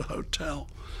into a hotel.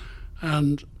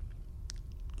 And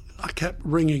I kept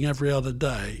ringing every other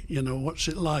day, what's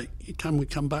it like? Can we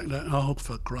come back there? Oh,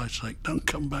 for Christ's sake, don't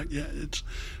come back yet. It's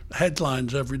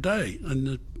headlines every day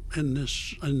in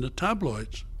the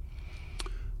tabloids.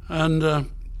 And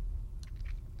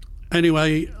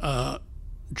anyway,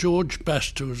 George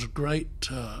Best, who was a great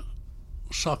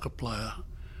soccer player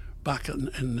back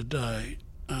in the day,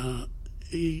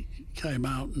 he came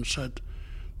out and said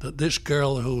that this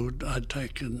girl who I'd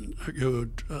had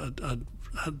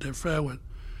the affair with,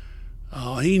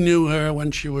 he knew her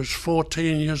when she was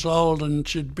 14 years old, and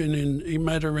he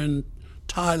met her in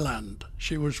Thailand.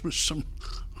 She was with some.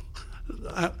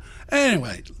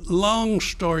 Anyway, long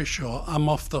story short, I'm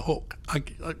off the hook.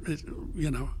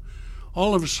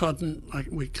 All of a sudden,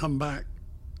 we come back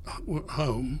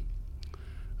home,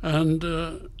 and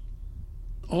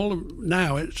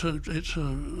now it's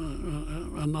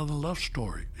another love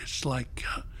story. It's like,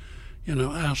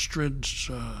 Astrid's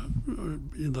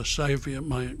the saviour,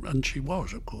 and she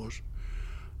was, of course.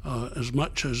 As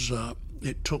much as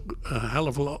it took a hell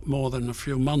of a lot more than a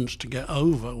few months to get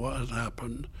over what had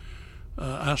happened,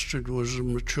 Astrid was a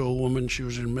mature woman. She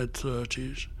was in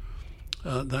mid-30s.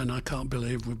 Then I can't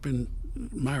believe we've been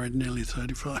married nearly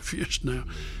 35 years now.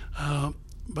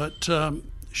 But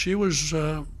she was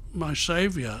my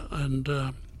saviour, and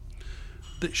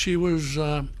that she was...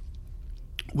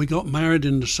 we got married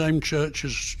in the same church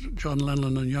as John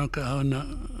Lennon and Yoko Ono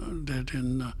did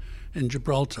in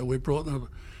Gibraltar. We brought the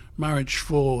marriage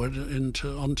forward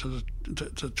onto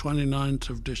the 29th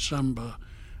of December,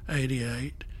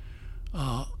 88.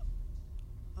 Our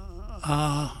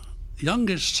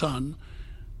youngest son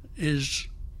is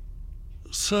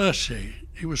 30.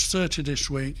 He was 30 this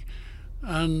week,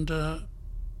 and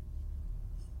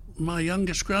my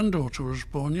youngest granddaughter was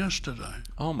born yesterday.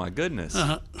 Oh my goodness! We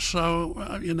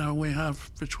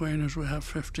have between us, we have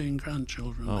 15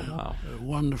 grandchildren. Oh now. wow! A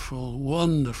wonderful,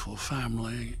 wonderful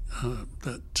family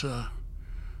that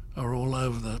are all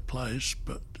over the place,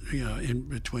 but in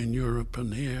between Europe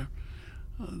and here.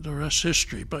 The rest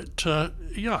history. But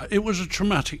it was a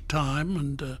traumatic time,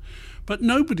 and but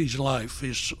nobody's life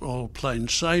is all plain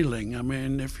sailing. I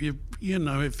mean, if you're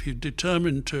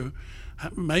determined to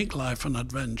make life an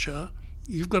adventure,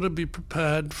 you've got to be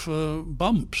prepared for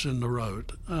bumps in the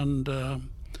road, and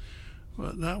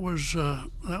but that was a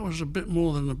bit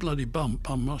more than a bloody bump,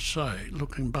 I must say.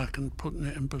 Looking back and putting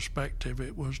it in perspective,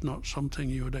 it was not something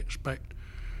you would expect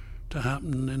to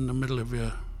happen in the middle of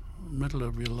your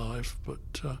life,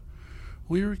 but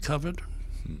we recovered.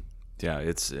 Yeah,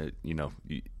 it's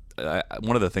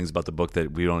one of the things about the book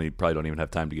that we probably don't even have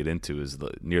time to get into is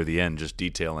near the end, just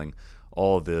detailing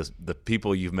all of the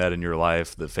people you've met in your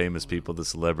life, the famous people, the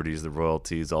celebrities, the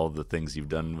royalties, all of the things you've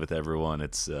done with everyone.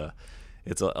 It's a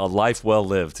life well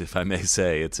lived, if I may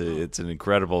say. It's an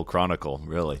incredible chronicle,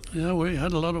 really. Yeah, we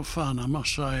had a lot of fun, I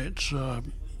must say.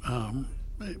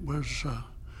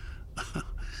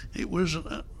 It was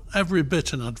every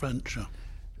bit an adventure.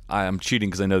 I'm cheating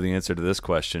because I know the answer to this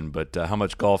question, but how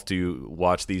much golf do you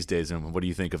watch these days, and what do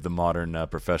you think of the modern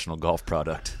professional golf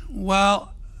product?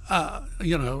 Well,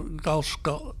 golf's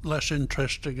got less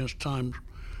interesting as time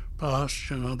passed.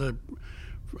 The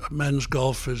men's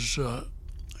golf is,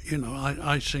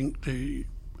 I think the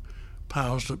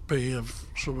powers that be have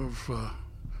sort of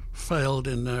failed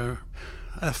in their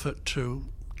effort to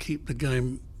keep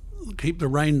the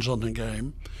reins on the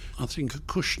game. I think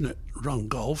Acushnet run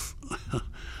golf,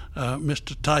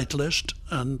 Mr. Titleist,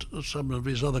 and some of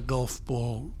his other golf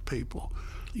ball people.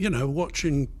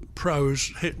 Watching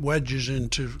pros hit wedges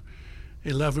into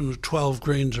 11 or 12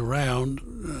 greens around,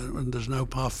 and there's no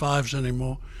par fives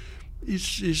anymore,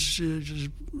 is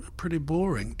pretty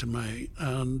boring to me.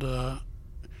 And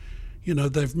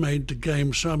they've made the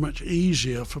game so much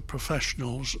easier for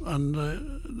professionals, and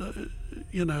the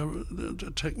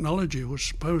technology was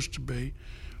supposed to be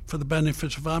for the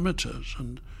benefit of amateurs,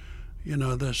 and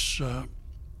this.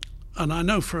 And I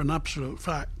know for an absolute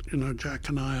fact, Jack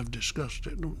and I have discussed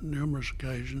it on numerous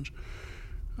occasions.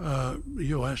 The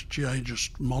USGA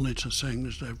just monitor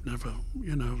things. They've never,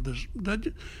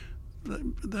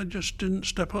 they just didn't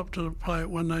step up to the plate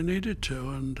when they needed to.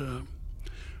 And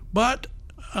but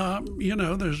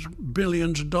there's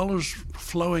billions of dollars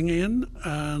flowing in,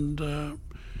 and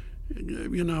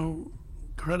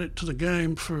credit to the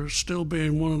game for still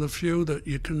being one of the few that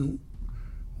you can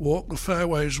walk the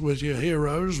fairways with your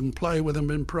heroes and play with them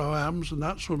in pro-ams and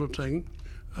that sort of thing.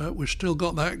 We've still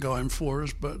got that going for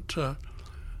us, but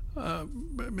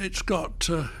it's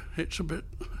a bit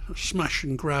smash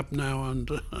and grab now, and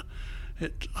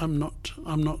I'm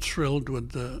not thrilled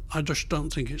with I just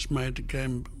don't think it's made the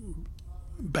game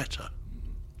better.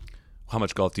 How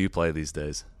much golf do you play these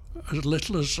days? As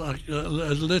little as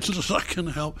I can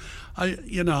help.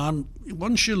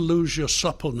 Once you lose your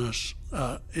suppleness,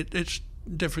 it's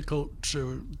difficult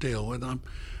to deal with.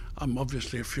 I'm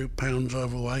obviously a few pounds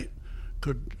overweight.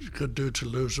 Could do to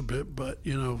lose a bit, but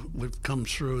we've come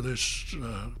through this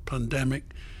pandemic.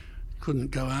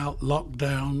 Couldn't go out,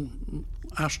 lockdown.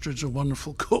 Astrid's a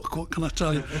wonderful cook. What can I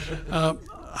tell you?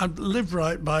 I live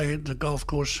right by the golf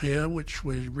course here, which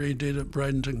we redid at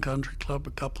Bradenton Country Club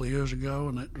a couple of years ago,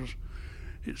 and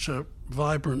it's a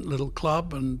vibrant little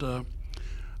club, and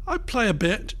I play a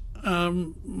bit.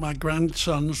 My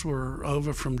grandsons were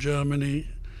over from Germany,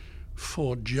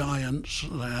 4 giants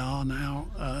they are now.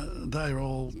 They're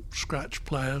all scratch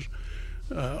players.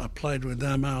 I played with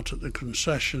them out at the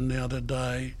concession the other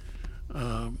day,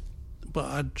 but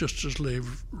I'd just as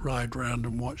lieve ride round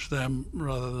and watch them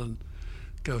rather than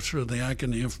go through the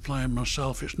agony of playing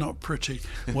myself. It's not pretty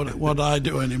what I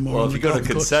do anymore. Well, if you go to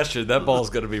concession, that ball's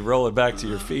going to be rolling back to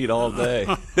your feet all day.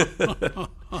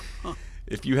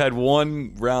 If you had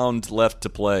one round left to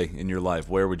play in your life,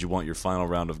 where would you want your final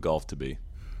round of golf to be?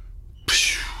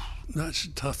 That's a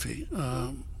toughie.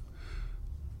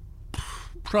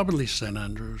 Probably St.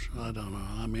 Andrews. I don't know.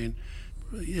 I mean,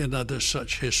 there's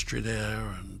such history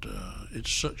there, and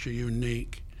it's such a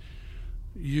unique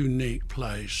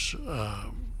place.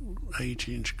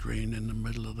 18-inch green in the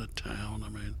middle of the town. I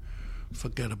mean,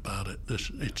 forget about it. It's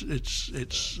it.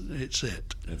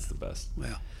 It's the best.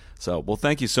 Yeah. So, well,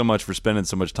 thank you so much for spending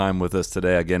so much time with us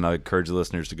today. Again, I encourage the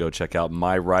listeners to go check out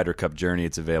My Ryder Cup Journey.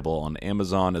 It's available on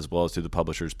Amazon as well as through the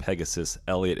publishers Pegasus,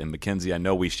 Elliott, and McKinsey. I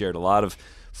know we shared a lot of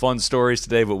fun stories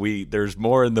today, but there's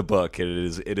more in the book. It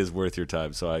is worth your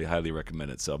time, so I highly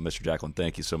recommend it. So, Mr. Jacklin,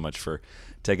 thank you so much for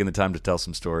taking the time to tell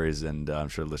some stories, and I'm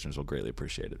sure the listeners will greatly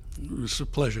appreciate it. It's a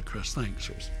pleasure, Chris. Thanks.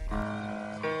 Cheers.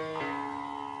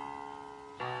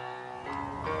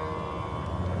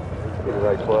 Be the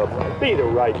right club. Be the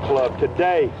right club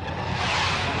today.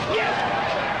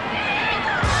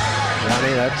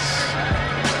 Johnny, that's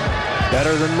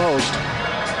better than most.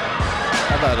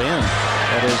 How about in?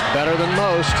 That is better than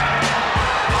most.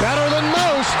 Better than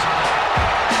most.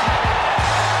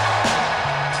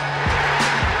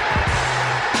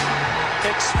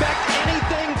 Expect